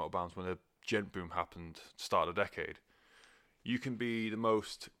tech metal bands when the gent boom happened to start of the decade. You can be the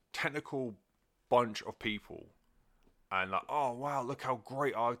most technical bunch of people, and like, oh wow, look how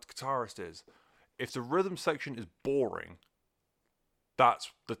great our guitarist is. If the rhythm section is boring,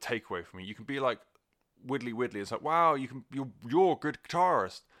 that's the takeaway for me. You can be like Widdly Widdly. It's like, wow, you're a good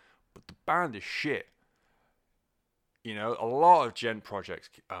guitarist, but the band is shit. You know, a lot of gent projects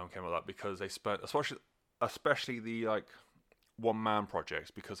came like that because they spent, especially the like one man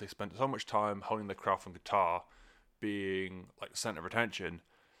projects, because they spent so much time honing the craft on guitar, being like the center of attention.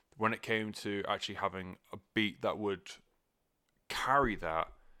 When it came to actually having a beat that would carry that,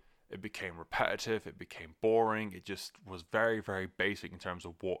 it became repetitive, it became boring, it just was very, very basic in terms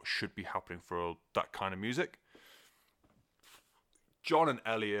of what should be happening for that kind of music. John and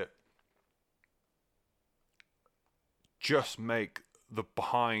Elliot just make the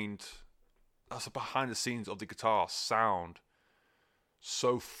behind the scenes of the guitar sound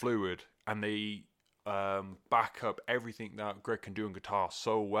so fluid, and they back up everything that Greg can do on guitar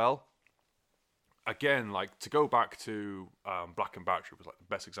so well. Again, like, to go back to Black and Battery was like the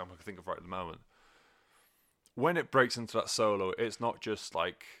best example I can think of right at the moment. When it breaks into that solo, it's not just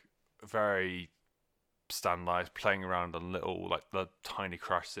like very standardized playing around on little like the tiny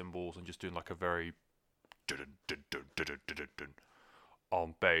crash cymbals and just doing like a very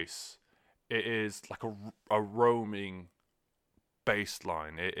on bass. It is like a roaming bass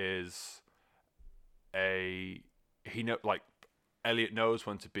line. It is like Elliot knows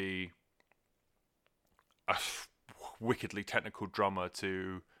when to be a wickedly technical drummer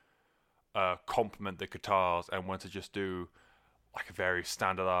to complement the guitars, and when to just do like a very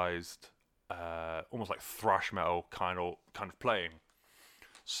standardized, almost like thrash metal kind of playing.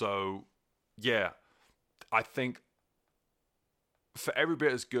 So yeah, I think for every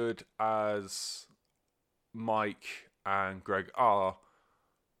bit as good as Mike and Greg are,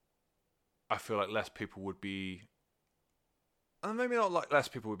 I feel like less people would be, and maybe not like less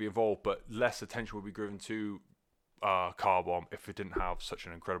people would be involved, but less attention would be given to Car Bomb if it didn't have such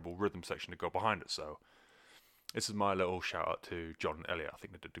an incredible rhythm section to go behind it. So this is my little shout out to John and Elliot. I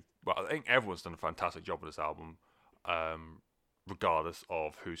think everyone's done a fantastic job with this album, regardless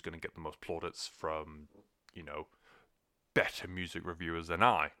of who's going to get the most plaudits from, you know, better music reviewers than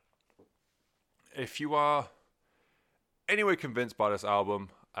I. If you are anyway convinced by this album,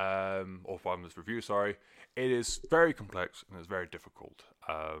 or by this review, sorry, it is very complex and it's very difficult.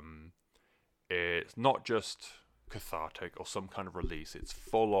 It's not just cathartic or some kind of release. It's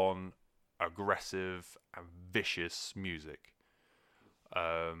full on aggressive and vicious music.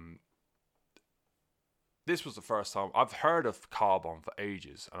 This was the first time I've heard of Car Bomb for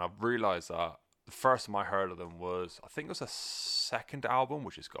ages, and I've realised that the first time I heard of them was, I think it was their second album,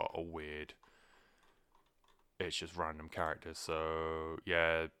 which has got a weird, it's just random characters. So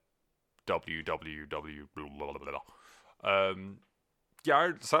yeah, WWW blah blah blah blah.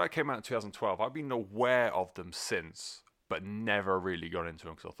 Yeah, so that came out in 2012. I've been aware of them since, but never really got into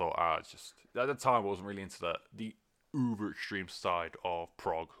them because I thought, it's just, at the time I wasn't really into the uber extreme side of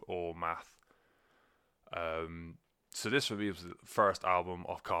prog or math. So this for me was the first album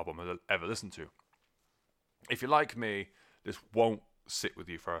of Car Bomb I've ever listened to. If you're like me, this won't sit with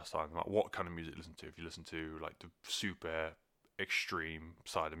you first time. Like, what kind of music you listen to? If you listen to like the super extreme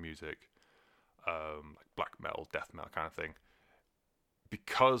side of music, like black metal, death metal kind of thing,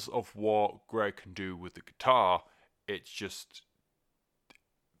 because of what Greg can do with the guitar, it's just,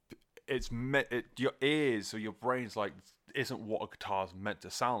 your ears or your brain's like, isn't what a guitar's meant to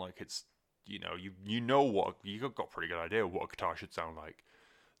sound like. It's, you know you've got a pretty good idea of what a guitar should sound like.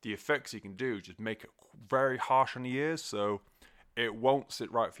 The effects you can do just make it very harsh on the ears, so it won't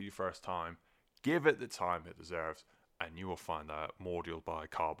sit right for you first time. Give it the time it deserves, and you will find that Mordial by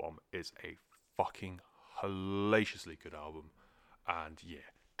Car Bomb is a fucking hellaciously good album. And yeah,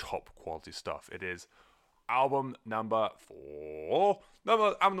 top quality stuff. It is album number 4.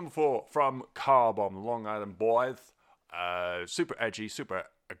 Album number 4 from Car Bomb, Long Island Boys. Super edgy, super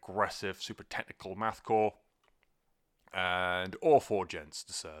aggressive, super technical mathcore. And all 4 gents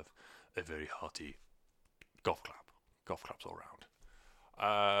deserve a very hearty golf clap. Golf claps all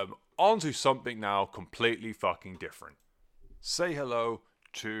round. On to something now completely fucking different. Say hello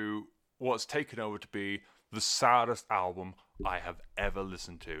to what's taken over to be the saddest album I have ever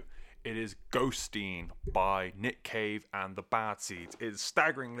listened to. It is Ghosteen by Nick Cave and the Bad Seeds. It is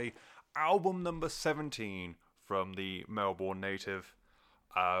staggeringly album number 17 from the Melbourne native,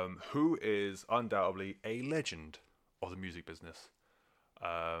 who is undoubtedly a legend of the music business.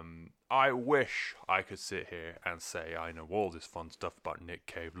 I wish I could sit here and say I know all this fun stuff about Nick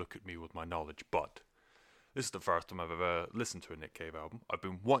Cave. Look at me with my knowledge, but this is the first time I've ever listened to a Nick Cave album. I've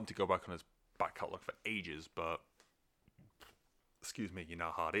been wanting to go back on his back catalogue for ages, but excuse me, you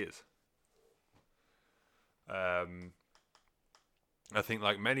know how it is. I think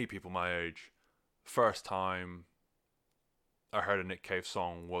like many people my age, first time I heard a Nick Cave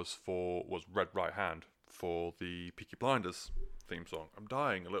song was Red Right Hand for the Peaky Blinders theme song. I'm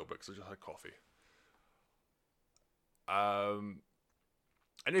dying a little bit because I just had coffee. And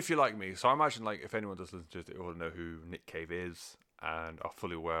if you're like me, so I imagine like if anyone does listen to it, they will know who Nick Cave is and are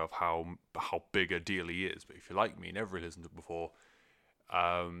fully aware of how big a deal he is. But if you're like me, never really listened to it before,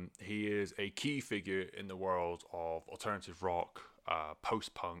 he is a key figure in the world of alternative rock,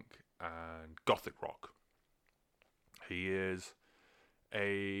 post-punk, and gothic rock. He is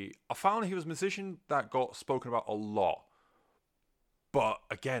I found he was a musician that got spoken about a lot. But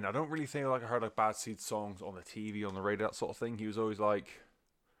again, I don't really think like I heard like Bad Seed songs on the TV, on the radio, that sort of thing. He was always like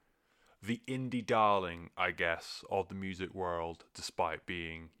the indie darling, I guess, of the music world, despite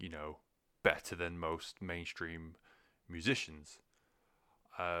being, you know, better than most mainstream musicians.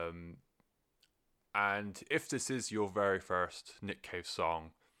 And if this is your very first Nick Cave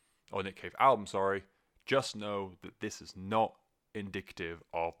song, or Nick Cave album, sorry, just know that this is not indicative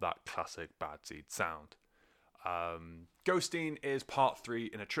of that classic Bad Seed sound. Ghosteen is part 3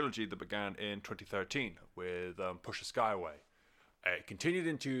 in a trilogy that began in 2013 with Push the Sky Away. It continued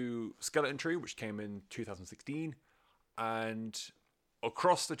into Skeleton Tree, which came in 2016, and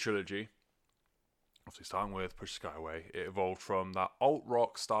across the trilogy, obviously starting with Push the Sky Away, it evolved from that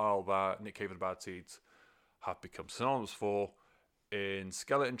alt-rock style that Nick Cave and the Bad Seeds have become synonymous for. In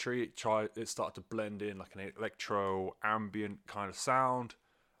Skeleton Tree, it started to blend in like an electro ambient kind of sound,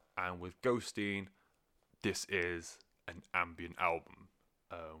 and with Ghosteen, this is an ambient album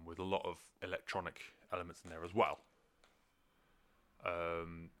with a lot of electronic elements in there as well.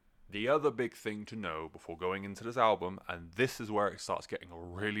 The other big thing to know before going into this album, and this is where it starts getting a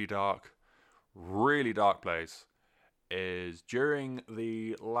really dark place, is during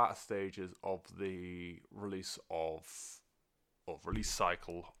the last stages of the release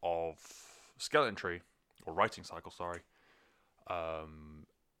cycle of Skeleton Tree, or writing cycle, sorry.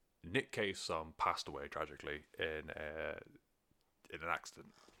 Nick Cave's son passed away tragically in an accident.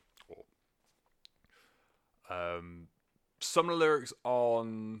 Some of the lyrics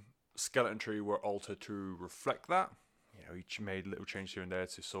on Skeleton Tree were altered to reflect that. You know, each made little changes here and there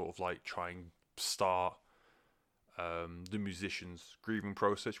to sort of like try and start the musician's grieving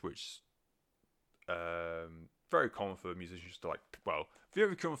process, which very common for musicians to like. Well,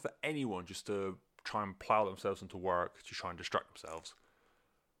 very common for anyone just to try and plow themselves into work to try and distract themselves.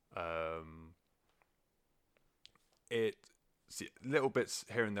 Little bits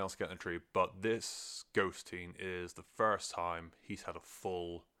here and there on Skeleton Tree, but this Ghosteen is the first time he's had a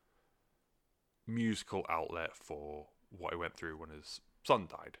full musical outlet for what he went through when his son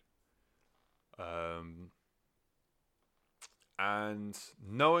died. And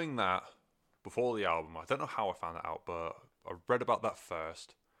knowing that before the album, I don't know how I found that out, but I read about that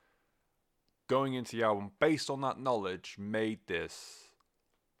first. Going into the album based on that knowledge made this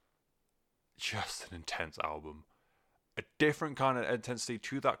just an intense album. A different kind of intensity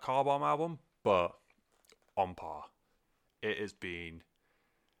to that Car Bomb album, but on par. It has been...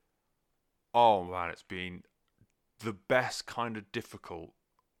 Oh man, it's been the best kind of difficult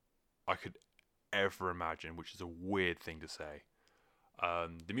I could ever imagine, which is a weird thing to say.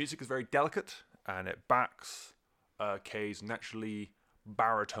 The music is very delicate, and it backs Kay's naturally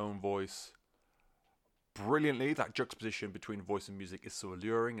baritone voice brilliantly. That juxtaposition between voice and music is so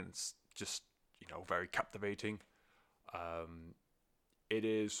alluring, and it's just, you know, very captivating. It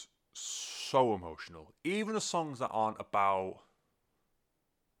is so emotional. Even the songs that aren't about,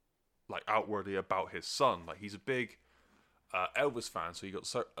 like, outwardly about his son. Like, he's a big Elvis fan, so you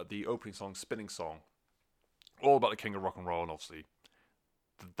got the opening song, Spinning Song, all about the king of rock and roll, and obviously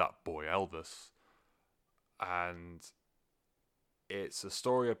that boy Elvis. And it's a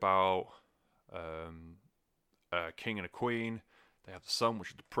story about a king and a queen. They have the son,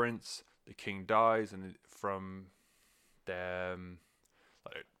 which is the prince. The king dies, and from them,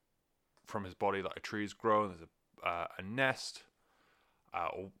 from his body, like a tree is grown. There's a nest,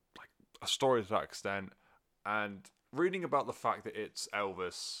 or like a story to that extent. And reading about the fact that it's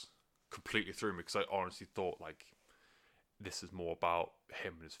Elvis completely threw me, because I honestly thought like this is more about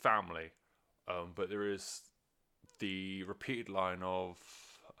him and his family. But there is the repeated line of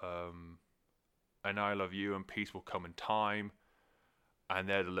 "and I love you" and "peace will come in time," and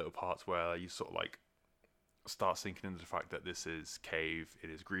they're the little parts where you sort of like start sinking into the fact that this is Cave, it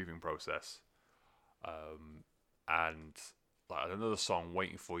is grieving process, and like another song,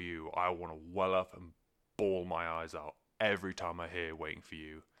 Waiting for You, I want to well up and bawl my eyes out every time I hear Waiting for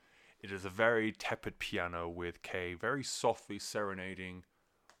You. It is a very tepid piano with Cave very softly serenading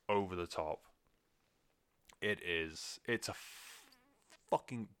over the top. It's a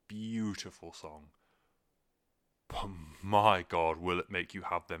fucking beautiful song. But my God, will it make you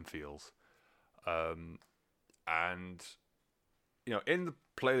have them feels. And, you know, in the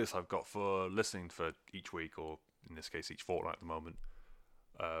playlist I've got for listening for each week, or in this case, each fortnight at the moment,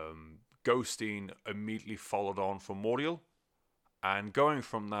 Ghosteen immediately followed on from Mordial. And going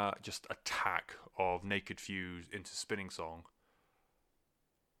from that just attack of Naked Fuse into Spinning Song,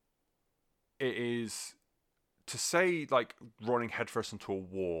 it is, to say like running headfirst into a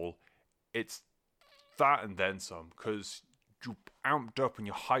wall, it's that and then some, because you're amped up and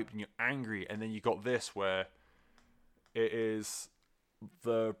you're hyped and you're angry, and then you got this where it is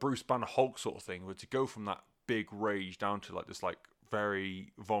the Bruce Banner Hulk sort of thing, where to go from that big rage down to like this like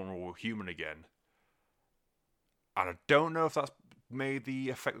very vulnerable human again. And I don't know if that's made the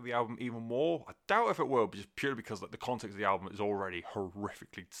effect of the album even more. I doubt if it will, but just purely because like the context of the album is already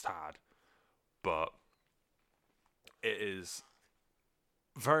horrifically sad. But it is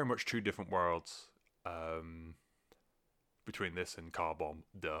very much two different worlds between this and Car Bomb.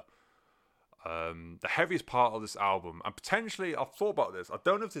 Duh. The heaviest part of this album, and potentially I've thought about this, I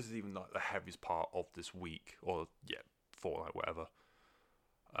don't know if this is even like the heaviest part of this week, or fortnight, whatever.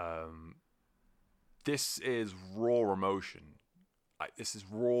 This is raw emotion. Like, this is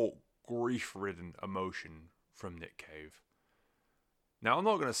raw, grief-ridden emotion from Nick Cave. Now, I'm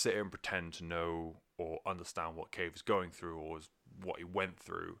not going to sit here and pretend to know or understand what Cave is going through, or what he went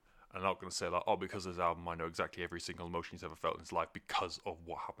through. I'm not going to say like, oh, because of this album, I know exactly every single emotion he's ever felt in his life because of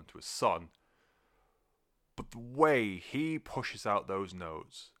what happened to his son. But the way he pushes out those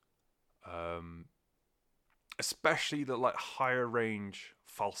notes, especially the like higher range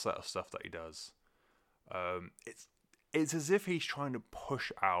falsetto stuff that he does, it's as if he's trying to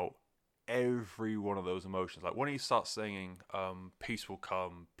push out every one of those emotions. Like when he starts singing peace will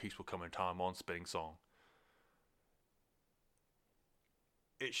come in time on Spinning Song,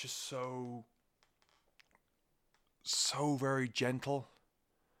 it's just so very gentle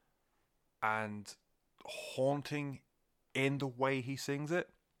and haunting in the way he sings it.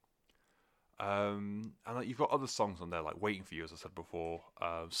 And like, you've got other songs on there like Waiting for You, as I said before,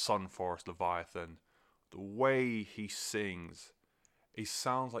 Sun Forest Leviathan. The way he sings, he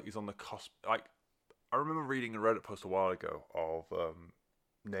sounds like he's on the cusp. Like, I remember reading a Reddit post a while ago of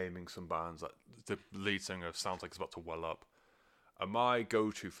naming some bands that the lead singer sounds like he's about to well up. And my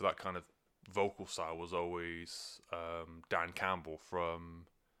go-to for that kind of vocal style was always Dan Campbell from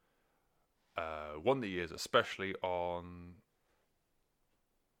Wonder Years, especially on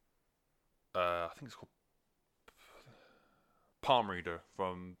I think it's called Palm Reader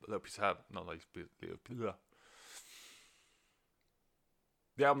from Little Piece of Heaven. Not like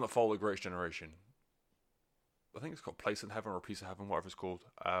the album that followed Greatest Generation. I think it's called Place in Heaven or Piece of Heaven, whatever it's called.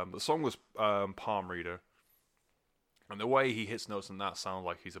 The song was Palm Reader. And the way he hits notes in that sounds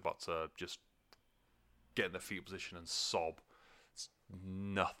like he's about to just get in the fetal position and sob. It's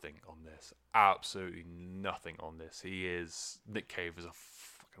nothing on this. Absolutely nothing on this. Nick Cave is a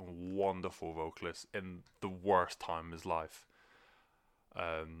fucking wonderful vocalist in the worst time of his life.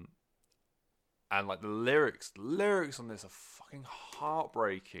 And like the lyrics on this are fucking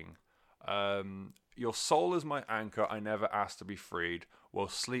heartbreaking. Your soul is my anchor, I never asked to be freed. Well,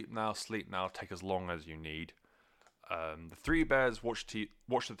 sleep now, take as long as you need. The three bears watch the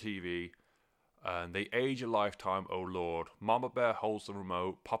TV, and they age a lifetime, oh Lord. Mama bear holds the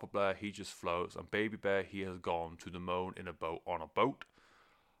remote, Papa bear he just floats, and baby bear he has gone to the moon in a boat on a boat.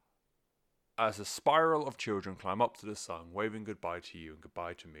 As a spiral of children climb up to the sun, waving goodbye to you and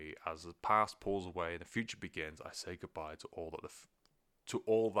goodbye to me, as the past pulls away and the future begins, I say goodbye to all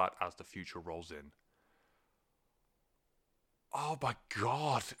that as the future rolls in. Oh my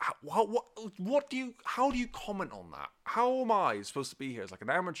God! How do you comment on that? How am I supposed to be here as like an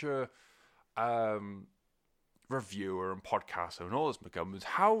amateur reviewer and podcaster and all this McGovern?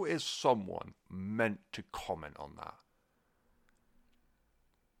 How is someone meant to comment on that?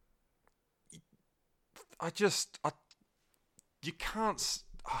 You can't.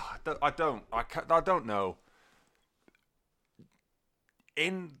 I don't know.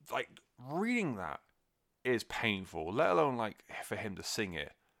 In like reading that is painful, let alone like for him to sing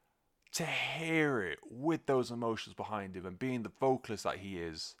it. To hear it with those emotions behind him and being the vocalist that he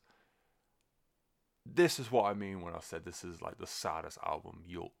is. This is what I mean when I said this is like the saddest album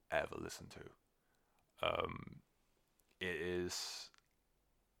you'll ever listen to. It is.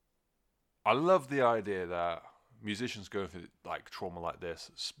 I love the idea that musicians go through like trauma like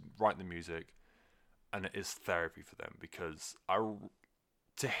this, write the music, and it is therapy for them because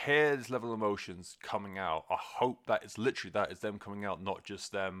to hear this level of emotions coming out, I hope that it's literally that is them coming out, not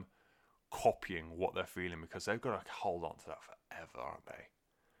just them copying what they're feeling because they've got to hold on to that forever, aren't they?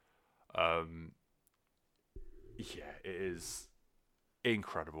 Yeah, it is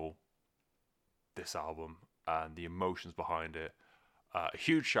incredible, this album and the emotions behind it. A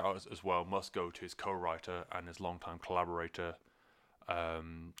huge shout out as well must go to his co-writer and his longtime collaborator,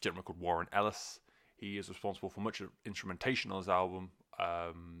 gentleman called Warren Ellis. He is responsible for much of instrumentation on his album,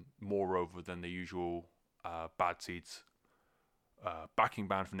 moreover than the usual Bad Seeds backing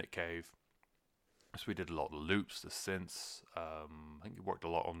band for Nick Cave. So we did a lot of the loops, the synths. I think he worked a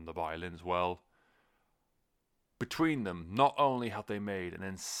lot on the violin as well. Between them, not only have they made an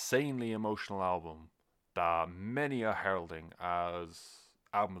insanely emotional album that many are heralding as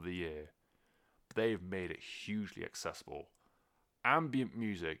album of the year, but they've made it hugely accessible. Ambient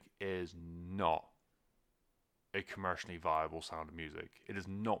music is not a commercially viable sound of music. It is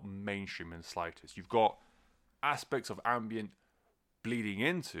not mainstream in the slightest. You've got aspects of ambient bleeding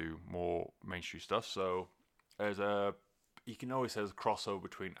into more mainstream stuff, so you can always say there's a crossover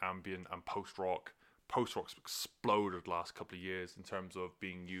between ambient and post-rock. Post-rock's exploded the last couple of years in terms of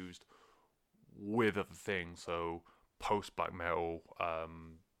being used with other things, so post-black metal,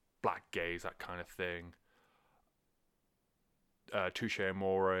 black gaze, that kind of thing. Touche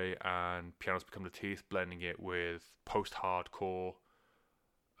Amore and Pianos Become the Teeth, blending it with post-hardcore.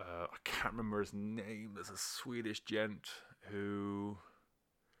 I can't remember his name. There's a Swedish gent who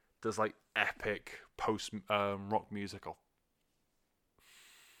does like epic post-rock music.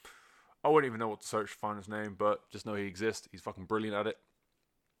 I wouldn't even know what to search to find his name, but just know he exists. He's fucking brilliant at it.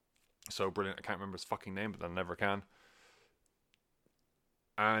 So brilliant, I can't remember his fucking name, but I never can.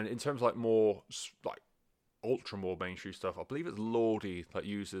 And in terms of like more like ultra more mainstream stuff, I believe it's Lordi that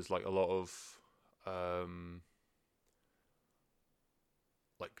uses like a lot of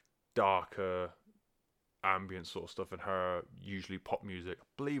like darker ambient sort of stuff in her usually pop music. I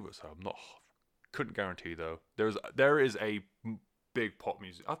believe it's her. Couldn't guarantee though. There is a big pop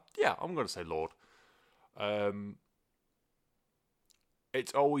music. Yeah, I'm gonna say Lord.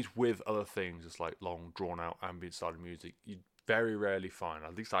 It's always with other things. It's like long, drawn out ambient style of music. You very rarely find,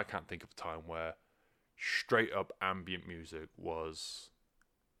 at least I can't think of a time where straight up ambient music was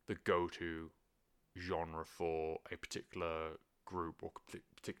the go-to genre for a particular group or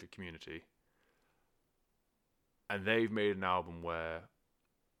particular community. And they've made an album where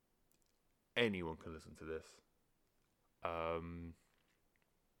anyone can listen to this.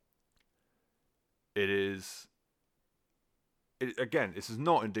 Again, this is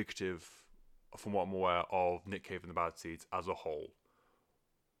not indicative, from what I'm aware, of Nick Cave and the Bad Seeds as a whole.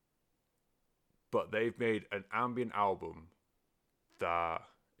 But they've made an ambient album that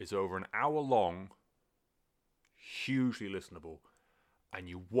is over an hour long, hugely listenable, and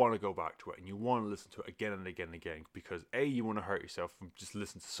you want to go back to it, and you want to listen to it again and again and again, because A, you want to hurt yourself from just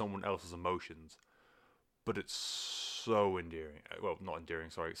listening to someone else's emotions, but it's so endearing. Well, not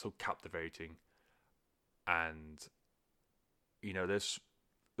endearing, sorry, it's so captivating. And, you know,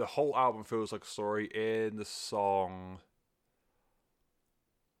 the whole album feels like a story. In the song,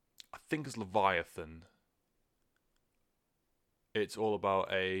 I think it's Leviathan, it's all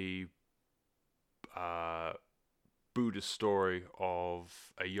about a Buddhist story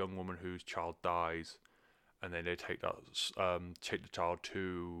of a young woman whose child dies, and then they take the child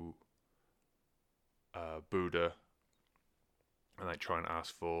to Buddha, and they try and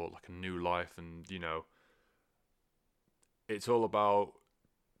ask for like a new life, and you know, it's all about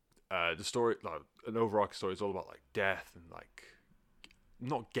the story, like an overarching story. Is all about like death and like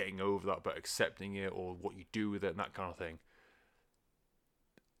not getting over that, but accepting it, or what you do with it, and that kind of thing.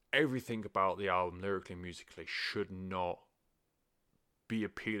 Everything about the album, lyrically and musically, should not be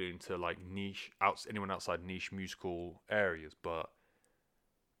appealing to like anyone outside niche musical areas, but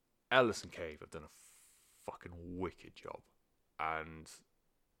Ellis and Cave have done a fucking wicked job, and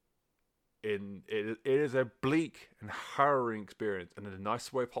it is a bleak and harrowing experience, and in the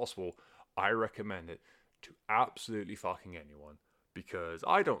nicest way possible. I recommend it to absolutely fucking anyone, because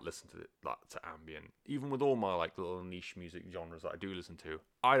I don't listen to ambient, even with all my like little niche music genres that I do listen to.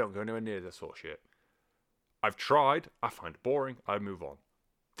 I don't go anywhere near this sort of shit. I've tried, I find it boring, I move on.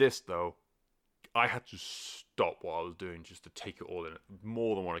 This though, I had to stop what I was doing just to take it all in,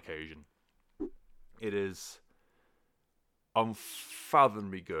 more than one occasion. It is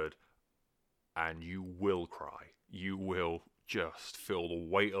unfathomably good, and you will cry. You will just feel the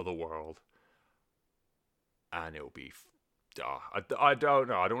weight of the world. and it'll be. I don't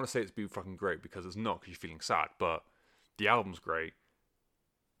know. I don't want to say it's been fucking great because it's not, because you're feeling sad, but the album's great.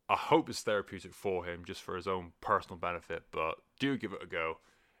 I hope it's therapeutic for him, just for his own personal benefit, but do give it a go.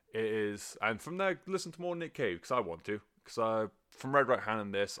 It is, and from there, listen to more Nick Cave, because I want to. Because from Red Right Hand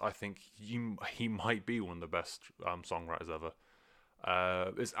and this, I think he might be one of the best songwriters ever.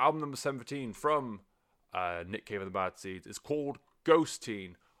 It's album number 17 from Nick Cave and the Bad Seeds. It's called Ghost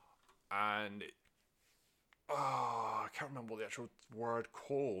Teen, and I can't remember what the actual word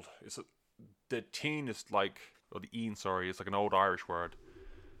called. The teen is like, or the een, sorry, it's like an old Irish word,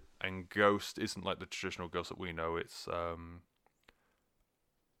 and ghost isn't like the traditional ghost that we know. It's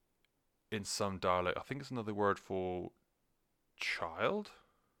in some dialect, I think it's another word for child.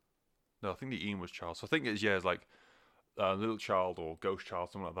 No, I think the een was child. So I think it's like little child or ghost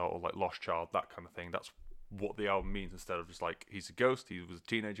child, something like that, or like lost child, that kind of thing. That's what the album means, instead of just like he's a ghost. He was a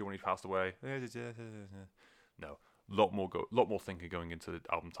teenager when he passed away. No, lot more thinking going into the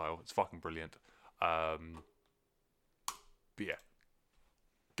album title. It's fucking brilliant. But yeah,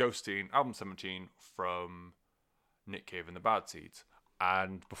 Ghost Teen, album 17 from Nick Cave and the Bad Seeds.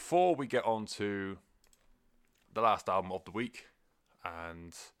 And before we get on to the last album of the week,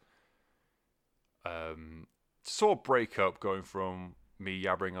 and sort of break up, going from me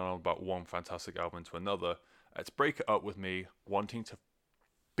yabbering on about one fantastic album to another, let's break it up with me wanting to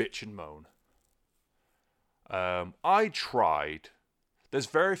bitch and moan. I tried. There's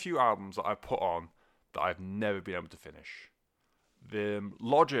very few albums that I put on that I've never been able to finish. The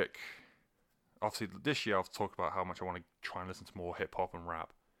Logic, obviously this year I've talked about how much I want to try and listen to more hip hop and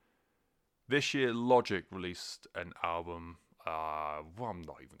rap. This year Logic released an album, I'm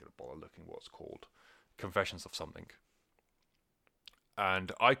not even going to bother looking what it's called, Confessions of Something.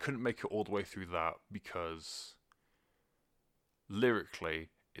 And I couldn't make it all the way through that because lyrically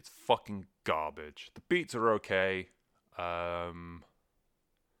it's fucking garbage. The beats are okay.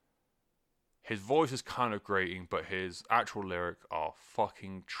 His voice is kind of grating, but his actual lyrics are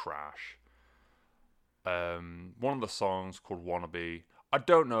fucking trash. One of the songs called Wannabe, I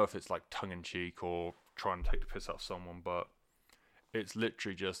don't know if it's like tongue-in-cheek or trying to take the piss out of someone, but it's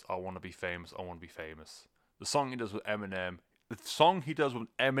literally just, I want to be famous, I want to be famous. The song he does with Eminem,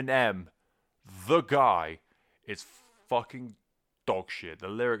 the guy, is fucking dog shit. The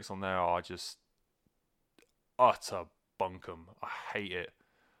lyrics on there are just utter bunkum. I hate it.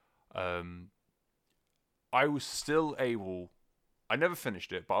 I was still able, I never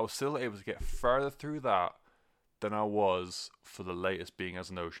finished it, but I was still able to get further through that than I was for the latest Being as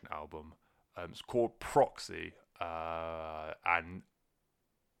an Ocean album. It's called Proxy, and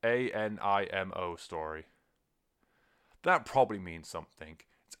ANIMO story. That probably means something.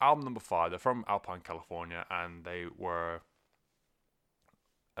 It's album number 5. They're from Alpine, California, and they were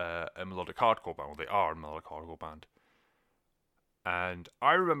a melodic hardcore band. Well, they are a melodic hardcore band. And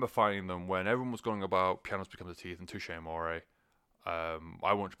I remember finding them when everyone was going about Pianos Become the Teeth and Touche Amore. I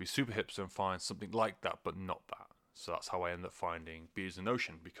wanted to be super hipster and find something like that, but not that. So that's how I ended up finding Beers in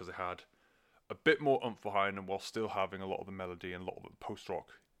Ocean, because it had a bit more oomph behind them while still having a lot of the melody and a lot of the post-rock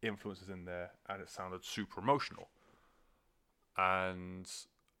influences in there, and it sounded super emotional. And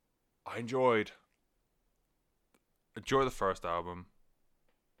I enjoyed the first album.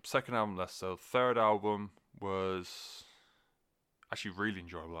 Second album less so. Third album was actually really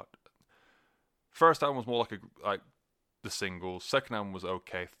enjoyable. First album was more like the singles. Second album was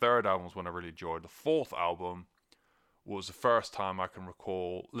okay. Third album was one I really enjoyed. The fourth album was the first time I can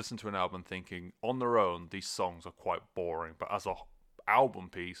recall listening to an album thinking, on their own, these songs are quite boring, but as a album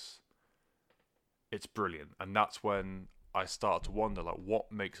piece, it's brilliant. And that's when I started to wonder, like,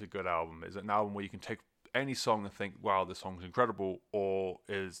 what makes a good album? Is it an album where you can take any song and think, wow, this song's incredible, or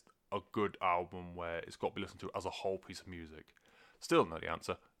is a good album where it's got to be listened to as a whole piece of music? Still not the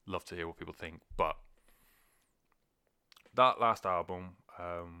answer. Love to hear what people think, but that last album,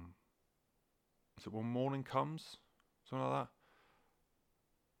 is it When Morning Comes? Something like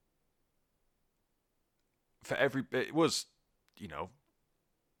that. It was,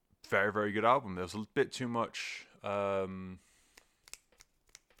 very, very good album. There was a bit too much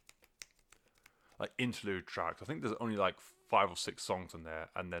like interlude tracks. I think there's only like 5 or 6 songs in there,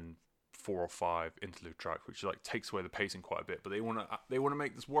 and then 4 or 5 interlude tracks, which like takes away the pacing quite a bit. But they want to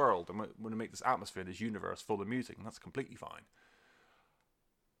make this world, and want to make this atmosphere, this universe full of music, and that's completely fine.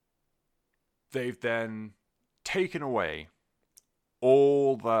 They've then taken away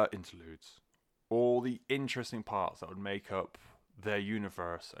all the interludes, all the interesting parts that would make up their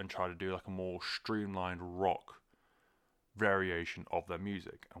universe, and try to do like a more streamlined rock variation of their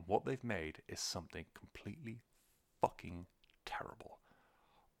music. And what they've made is something completely fucking terrible.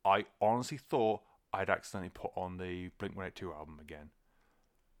 I honestly thought I'd accidentally put on the Blink-182 album again.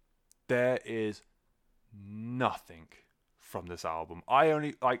 There is nothing from this album. We're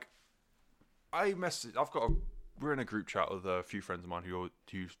in a group chat with a few friends of mine who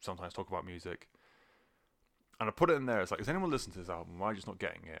sometimes talk about music. And I put it in there. It's like, is anyone listening to this album? Am I just not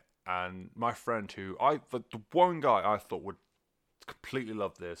getting it? And my friend the one guy I thought would completely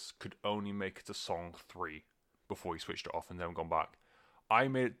love this, could only make it to song 3 before he switched it off and then gone back. I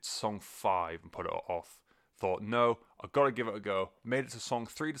made it to song 5 and put it off. Thought, no, I've got to give it a go. Made it to song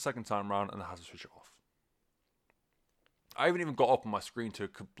 3 the second time round and I had to switch it off. I haven't even got up on my screen to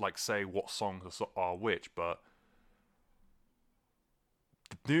say what songs are which, but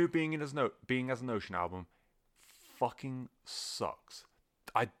the new Being as an Ocean album fucking sucks.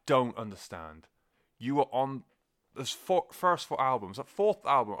 I don't understand. You were on this first 4 albums. That 4th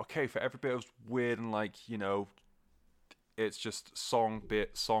album, okay, for every bit it was weird and it's just song,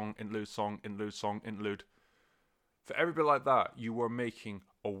 bit, song, interlude, song, interlude, song, interlude. For every bit like that, you were making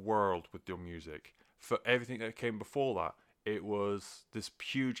a world with your music. For everything that came before that, it was this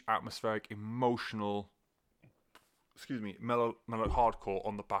huge atmospheric, emotional, mellow hardcore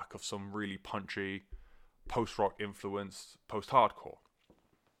on the back of some really punchy post-rock influenced post-hardcore.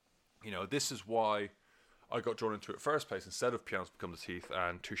 This is why I got drawn into it first place instead of Pianos Become the Teeth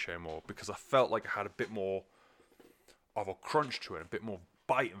and Touche Amore, because I felt like it had a bit more of a crunch to it, a bit more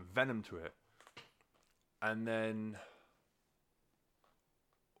bite and venom to it. And then,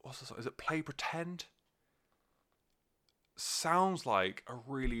 what's the song? Is it Play Pretend? Sounds like a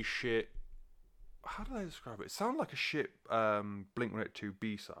really shit. How do I describe it? It sounded like a shit Blink-182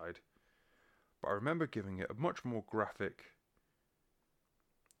 B-side, but I remember giving it a much more graphic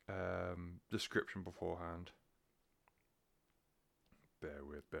description beforehand. Bear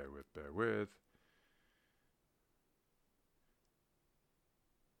with.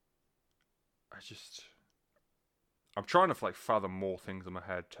 I'm trying to fathom more things in my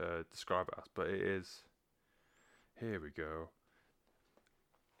head to describe it as, but it is. Here we go.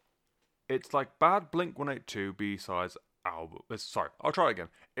 It's like bad Blink-182 B-sides album. I'll try again.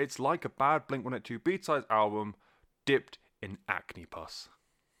 It's like a bad Blink-182 B-sides album dipped in acne pus.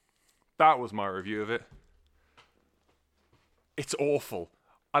 That was my review of it. It's awful.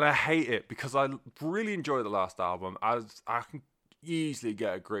 And I hate it because I really enjoyed the last album. As I can easily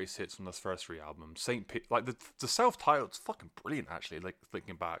get a great hits from those first 3 albums. The self-titled's fucking brilliant, actually,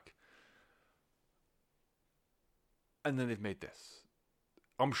 thinking back. And then they've made this.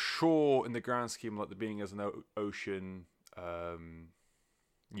 I'm sure in the grand scheme, the Being as an Ocean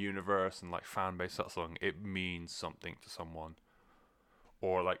universe and fan base, that song, it means something to someone.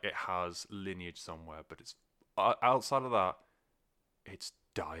 Or it has lineage somewhere. But it's outside of that, it's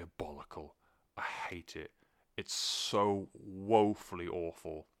diabolical. I hate it. It's so woefully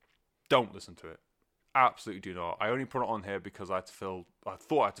awful. Don't listen to it. Absolutely do not. I only put it on here because I thought I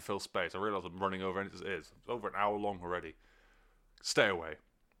had to fill space. I realised I'm running over, and it is. It's over an hour long already. Stay away.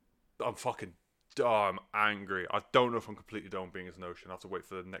 I'm angry. I don't know if I'm completely done with Being as an Ocean. I have to wait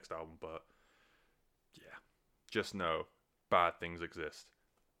for the next album, but yeah. Just know bad things exist.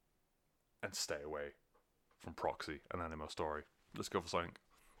 And stay away from Proxy and Animo Story. Let's go for something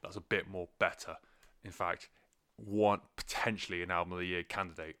that's a bit more better. In fact, potentially an Album of the Year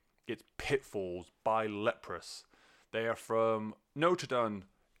candidate. It's Pitfalls by Leprous. They are from Notre Dame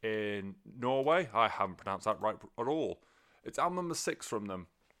in Norway. I haven't pronounced that right at all. It's album number 6 from them.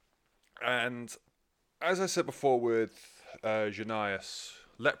 And as I said before with Janias,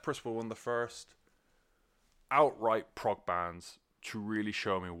 Leprous were one of the first outright prog bands to really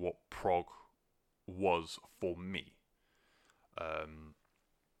show me what prog was for me.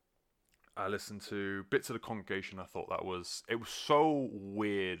 I listened to bits of The Congregation. I thought it was so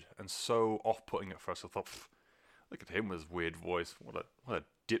weird and so off-putting at first. I thought, look at him with his weird voice. What a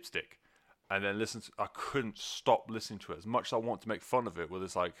dipstick. And then I couldn't stop listening to it. As much as I want to make fun of it with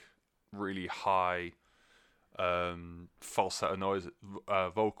this really high falsetto noise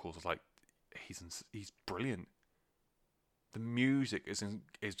vocals. It's he's brilliant. The music is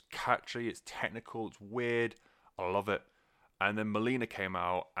catchy. It's technical. It's weird. I love it. And then Melina came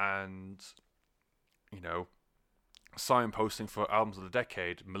out, and signposting for albums of the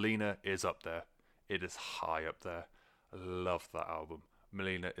decade, Melina is up there. It is high up there. I love that album.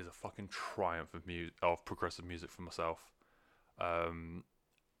 Melina is a fucking triumph of progressive music for myself.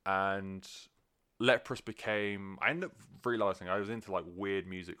 And Leprous became. I ended up realizing I was into weird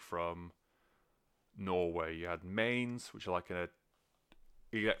music from Norway. You had Mains, which are an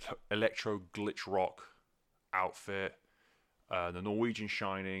electro glitch rock outfit. The Norwegian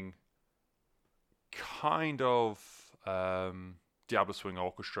Shining, kind of Diablo Swing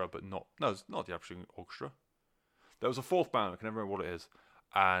Orchestra, but not. No, it's not Diablo Swing Orchestra. There was a fourth band. I can never remember what it is.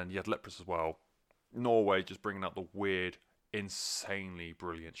 And you had Leprous as well. Norway just bringing out the weird, insanely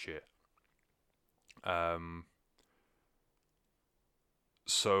brilliant shit.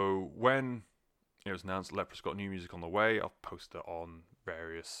 So when it was announced Leprous got new music on the way, I've posted it on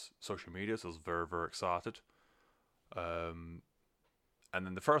various social media, so I was very, very excited. And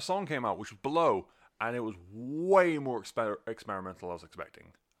then the first song came out, which was Below, and it was way more experimental than I was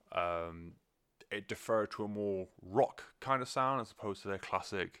expecting. It deferred to a more rock kind of sound as opposed to their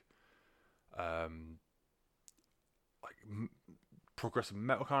classic progressive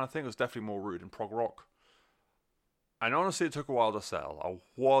metal kind of thing. It was definitely more rooted in prog rock. And honestly, it took a while to settle. I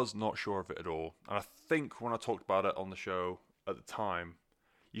was not sure of it at all. And I think when I talked about it on the show at the time,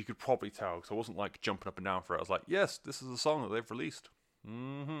 you could probably tell, because I wasn't like jumping up and down for it. I was like, yes, this is a song that they've released.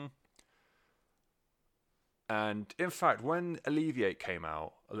 And in fact, when Alleviate came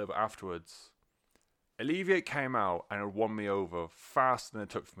out a little bit afterwards, Alleviate came out and it won me over faster than it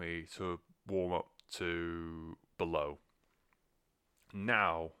took for me to warm up to Below.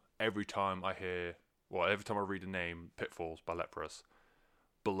 Now, every time I read the name Pitfalls by Leprous,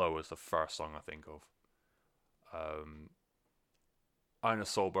 Below is the first song I think of. Ina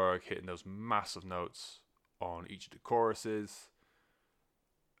Solberg hitting those massive notes on each of the choruses,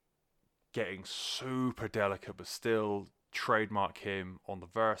 getting super delicate but still trademark him on the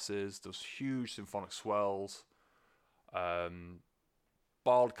verses, those huge symphonic swells.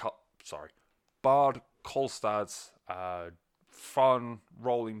 Bard Kolstad's fun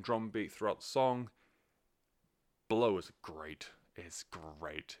rolling drum beat throughout the song. Below is great. It's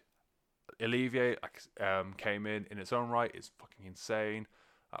great. Alleviate came in its own right. It's fucking insane.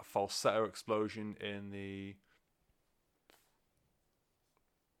 That falsetto explosion in the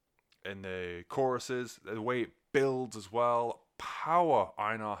choruses, the way it builds as well, power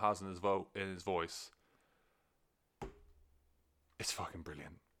Einar has in his voice. It's fucking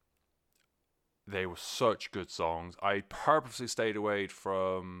brilliant. They were such good songs. I purposely stayed away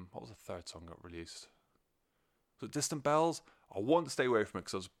from, what was the third song that got released? Was it Distant Bells? I wanted to stay away from it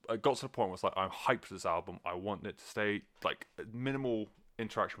because I got to the point where it's like, I'm hyped for this album. I want it to stay like minimal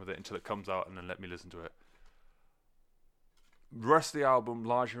interaction with it until it comes out and then let me listen to it. The rest of the album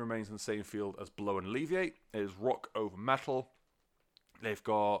largely remains in the same field as Below and Alleviate. It is rock over metal. They've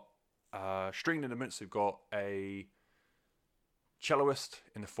got stringed instruments. They've got a celloist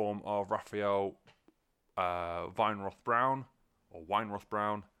in the form of Raphael Weinroth Brown,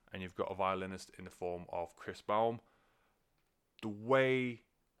 and you've got a violinist in the form of Chris Baum. The way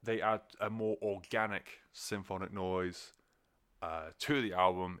they add a more organic symphonic noise to the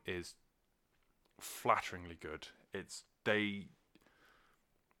album is flatteringly good. They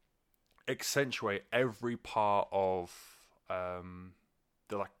accentuate every part of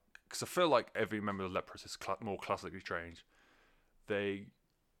because I feel like every member of Leprous is more classically trained. They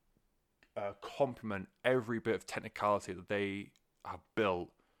complement every bit of technicality that they have built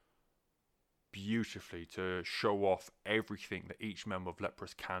beautifully to show off everything that each member of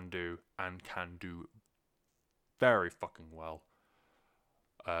Leprous can do and can do very fucking well.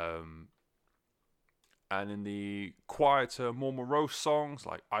 And in the quieter, more morose songs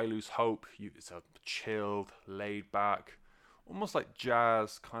like I Lose Hope, it's a chilled, laid back, almost like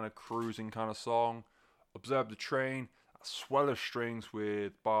jazz kind of cruising kind of song. Observe the Train, a swell of strings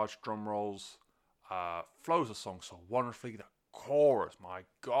with barge drum rolls, flows the song so wonderfully. The chorus, my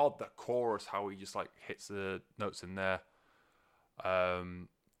god, that chorus, how he just like hits the notes in there.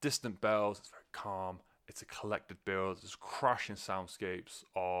 Distant Bells, it's very calm. It's a collected build. There's crashing soundscapes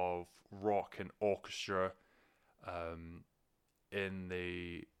of rock and orchestra in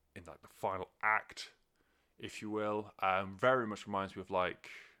the final act, if you will. Very much reminds me of like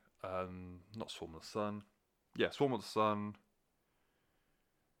not Swarm of the Sun. Yeah, Swarm of the Sun.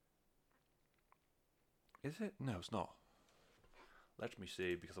 Is it? No, it's not. Let me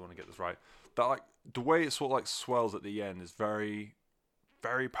see, because I want to get this right. That like the way it sort of like swells at the end is very,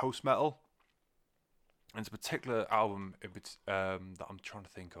 very post metal. And it's a particular album that I'm trying to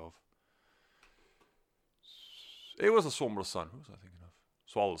think of. It was a Swarm of the Sun. Who was I thinking of?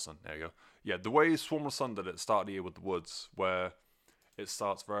 Swallow the Sun. There you go. Yeah, the way Swarm of the Sun did it started here with The Woods, where it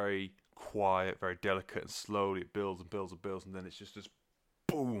starts very quiet, very delicate, and slowly it builds and builds and builds, and then it's just this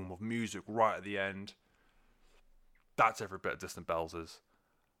boom of music right at the end. That's every bit of Distant Bells is.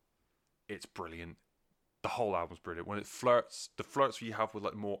 It's brilliant. The whole album's brilliant. When it flirts, the flirts you have with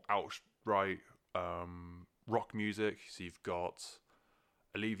like more outright rock music. So you've got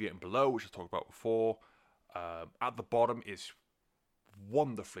Alleviate and Below, which I talked about before. At the bottom is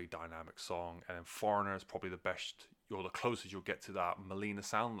wonderfully dynamic song, and then Foreigner is probably the best you're the closest you'll get to that Melina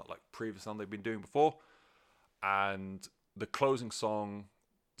sound, that like previous sound they've been doing before. And the closing song,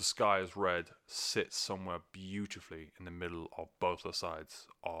 The Sky is Red, sits somewhere beautifully in the middle of both the sides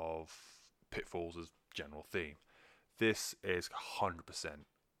of Pitfalls' general theme. This is 100%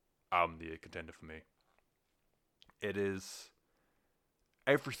 album of the year contender for me. It is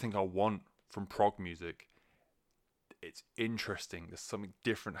everything I want from prog music. It's interesting. There's something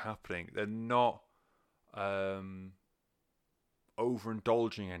different happening. They're not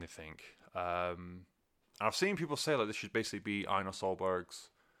overindulging anything. I've seen people say like this should basically be Einar Solberg's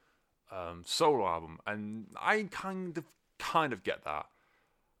solo album, and I kind of get that.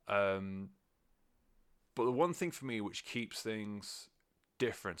 But the one thing for me which keeps things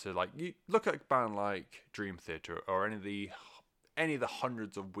different is like you look at a band like Dream Theater or any of the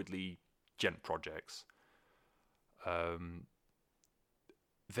hundreds of Whitley Gent projects.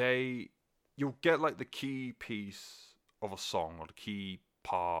 You'll get like the key piece of a song or the key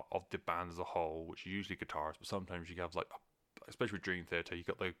part of the band as a whole, which is usually guitars, but sometimes you have like, especially with Dream Theater, you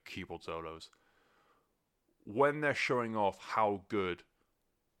got the keyboard solos. When they're showing off how good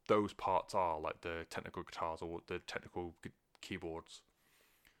those parts are, like the technical guitars or the technical keyboards,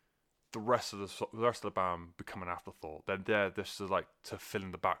 the rest of the band become an afterthought. They're there just to fill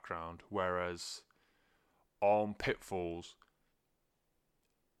in the background. Whereas on Pitfalls,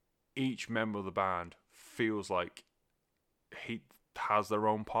 each member of the band feels like he has their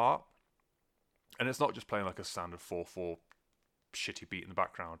own part, and it's not just playing like a standard 4/4 shitty beat in the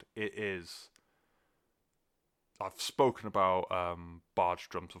background. It is. I've spoken about barge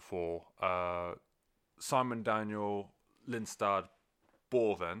drums before. Simon Daniel Lindstad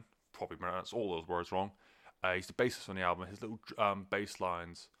Borven, probably pronounced all those words wrong. He's the bassist on the album. His little bass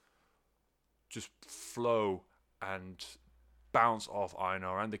lines just flow and bounce off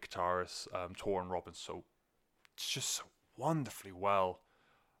Einar and the guitarist Torrin Robbins. So it's just so wonderfully well.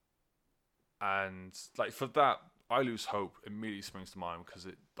 And like for that, I Lose Hope immediately springs to mind because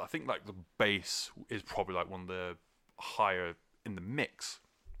I think like the bass is probably like one of the higher in the mix,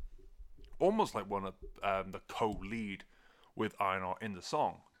 almost like one of the co-lead with Einar in the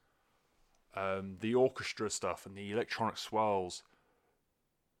song. The orchestra stuff and the electronic swells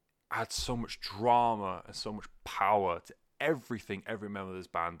add so much drama and so much power to everything every member of this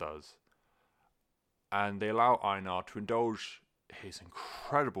band does, and they allow Einar to indulge his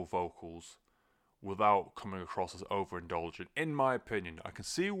incredible vocals without coming across as overindulgent. In my opinion, I can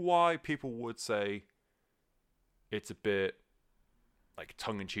see why people would say it's a bit like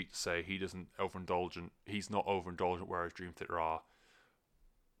tongue-in-cheek to say he doesn't overindulgent. He's not overindulgent, whereas Dream Theater are.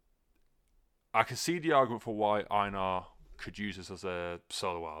 I can see the argument for why Einar could use this as a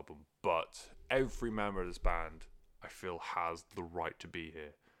solo album, but every member of this band, I feel, has the right to be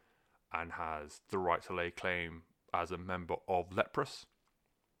here and has the right to lay claim as a member of Leprous.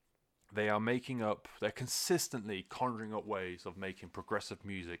 They're consistently conjuring up ways of making progressive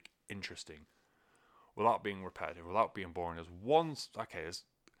music interesting without being repetitive, without being boring. There's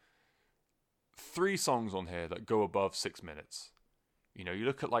 3 songs on here that go above 6 minutes. You know, you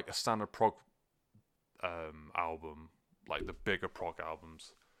look at like a standard prog album, like the bigger prog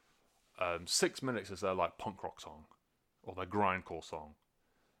albums, 6 minutes is their like punk rock song or their grindcore song.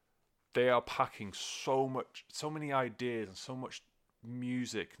 They are packing so many ideas and so much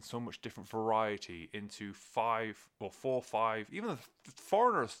music and so much different variety into 5 or 4, 5, even the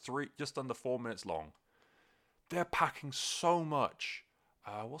Foreigner is 3, just under 4 minutes long. They're packing so much.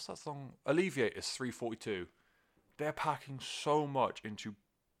 What's that song? Alleviate is 3:42. They're packing so much into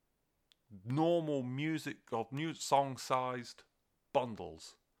normal music song-sized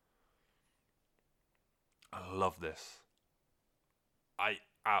bundles. I love this. I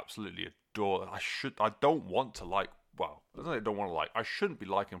absolutely adore it. I don't want to like. Well, I don't want to like. I shouldn't be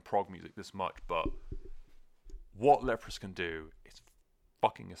liking prog music this much, but what Leprous can do is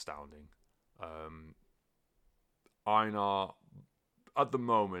fucking astounding. Einar, at the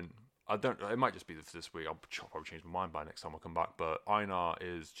moment, I don't. It might just be this week. I'll probably change my mind by next time I come back. But Einar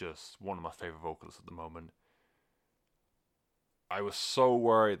is just one of my favorite vocalists at the moment. I was so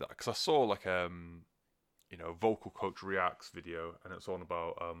worried that because I saw like Vocal Coach Reacts video, and it's on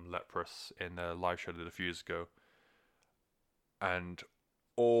about Leprous in a live show I did a few years ago. And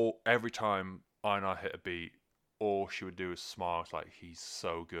every time Einar hit a beat, all she would do is smile. It's like, he's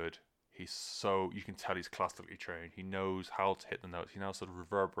so good. You can tell he's classically trained. He knows how to hit the notes. He knows how to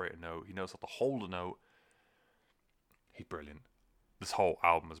reverberate a note. He knows how to hold a note. He's brilliant. This whole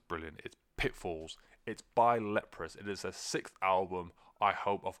album is brilliant. It's Pitfalls. It's by Leprous. It is their 6th album. I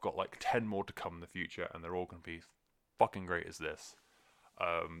hope I've got like 10 more to come in the future, and they're all going to be fucking great as this.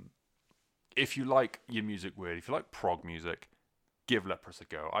 if you like your music weird, if you like prog music, give Leprous a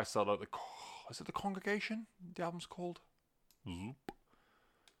go. I saw like is it the Congregation? The album's called. Zoop.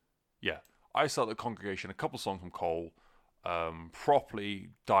 Yeah, I saw the Congregation. A couple songs from Cole. Properly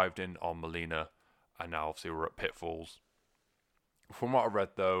dived in on Melina, and now obviously we're at Pitfalls. From what I read,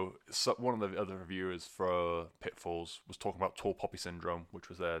 though, one of the other reviewers for Pitfalls was talking about Tall Poppy Syndrome, which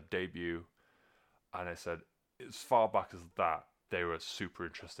was their debut, and they said as far back as that, they were super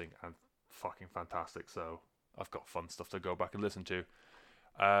interesting and fucking fantastic. So I've got fun stuff to go back and listen to.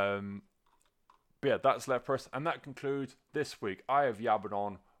 But yeah, that's Leprous, and that concludes this week. I have yabbered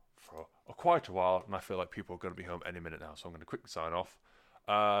on for quite a while, and I feel like people are going to be home any minute now, so I'm going to quickly sign off.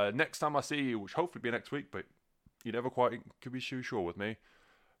 Next time I see you, which hopefully be next week, but you never quite could be too sure with me.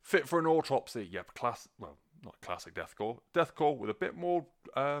 Fit for an Autopsy. Yep, well, not classic deathcore. Deathcore with a bit more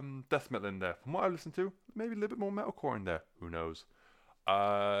death metal in there. From what I listened to, maybe a little bit more metalcore in there. Who knows?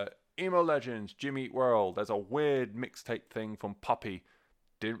 Emo Legends, Jimmy Eat World. There's a weird mixtape thing from Puppy.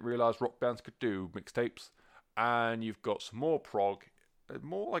 Didn't realise rock bands could do mixtapes. And you've got some more prog,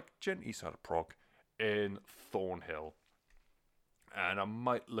 more like genty side of prog, in Thornhill. And I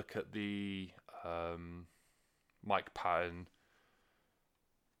might look at the Mike Patton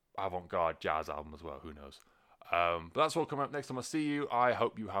avant-garde jazz album as well. Who knows? But that's all coming up next time I see you. I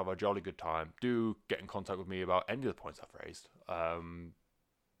hope you have a jolly good time. Do get in contact with me about any of the points I've raised.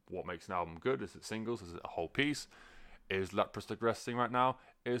 What makes an album good? Is it singles? Is it a whole piece? Is Leprous digressing right now?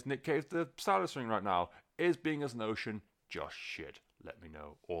 Is Nick Cave the saddest thing right now? Is Being as an Ocean just shit? Let me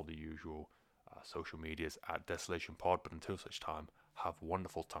know. All the usual social medias at Desolation Pod. But until such time, have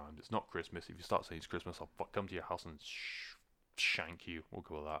wonderful times. It's not Christmas. If you start saying it's Christmas, I'll come to your house and shank you. We'll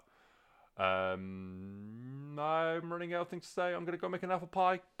go with that. I'm running out of things to say. I'm going to go make an apple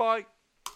pie. Bye.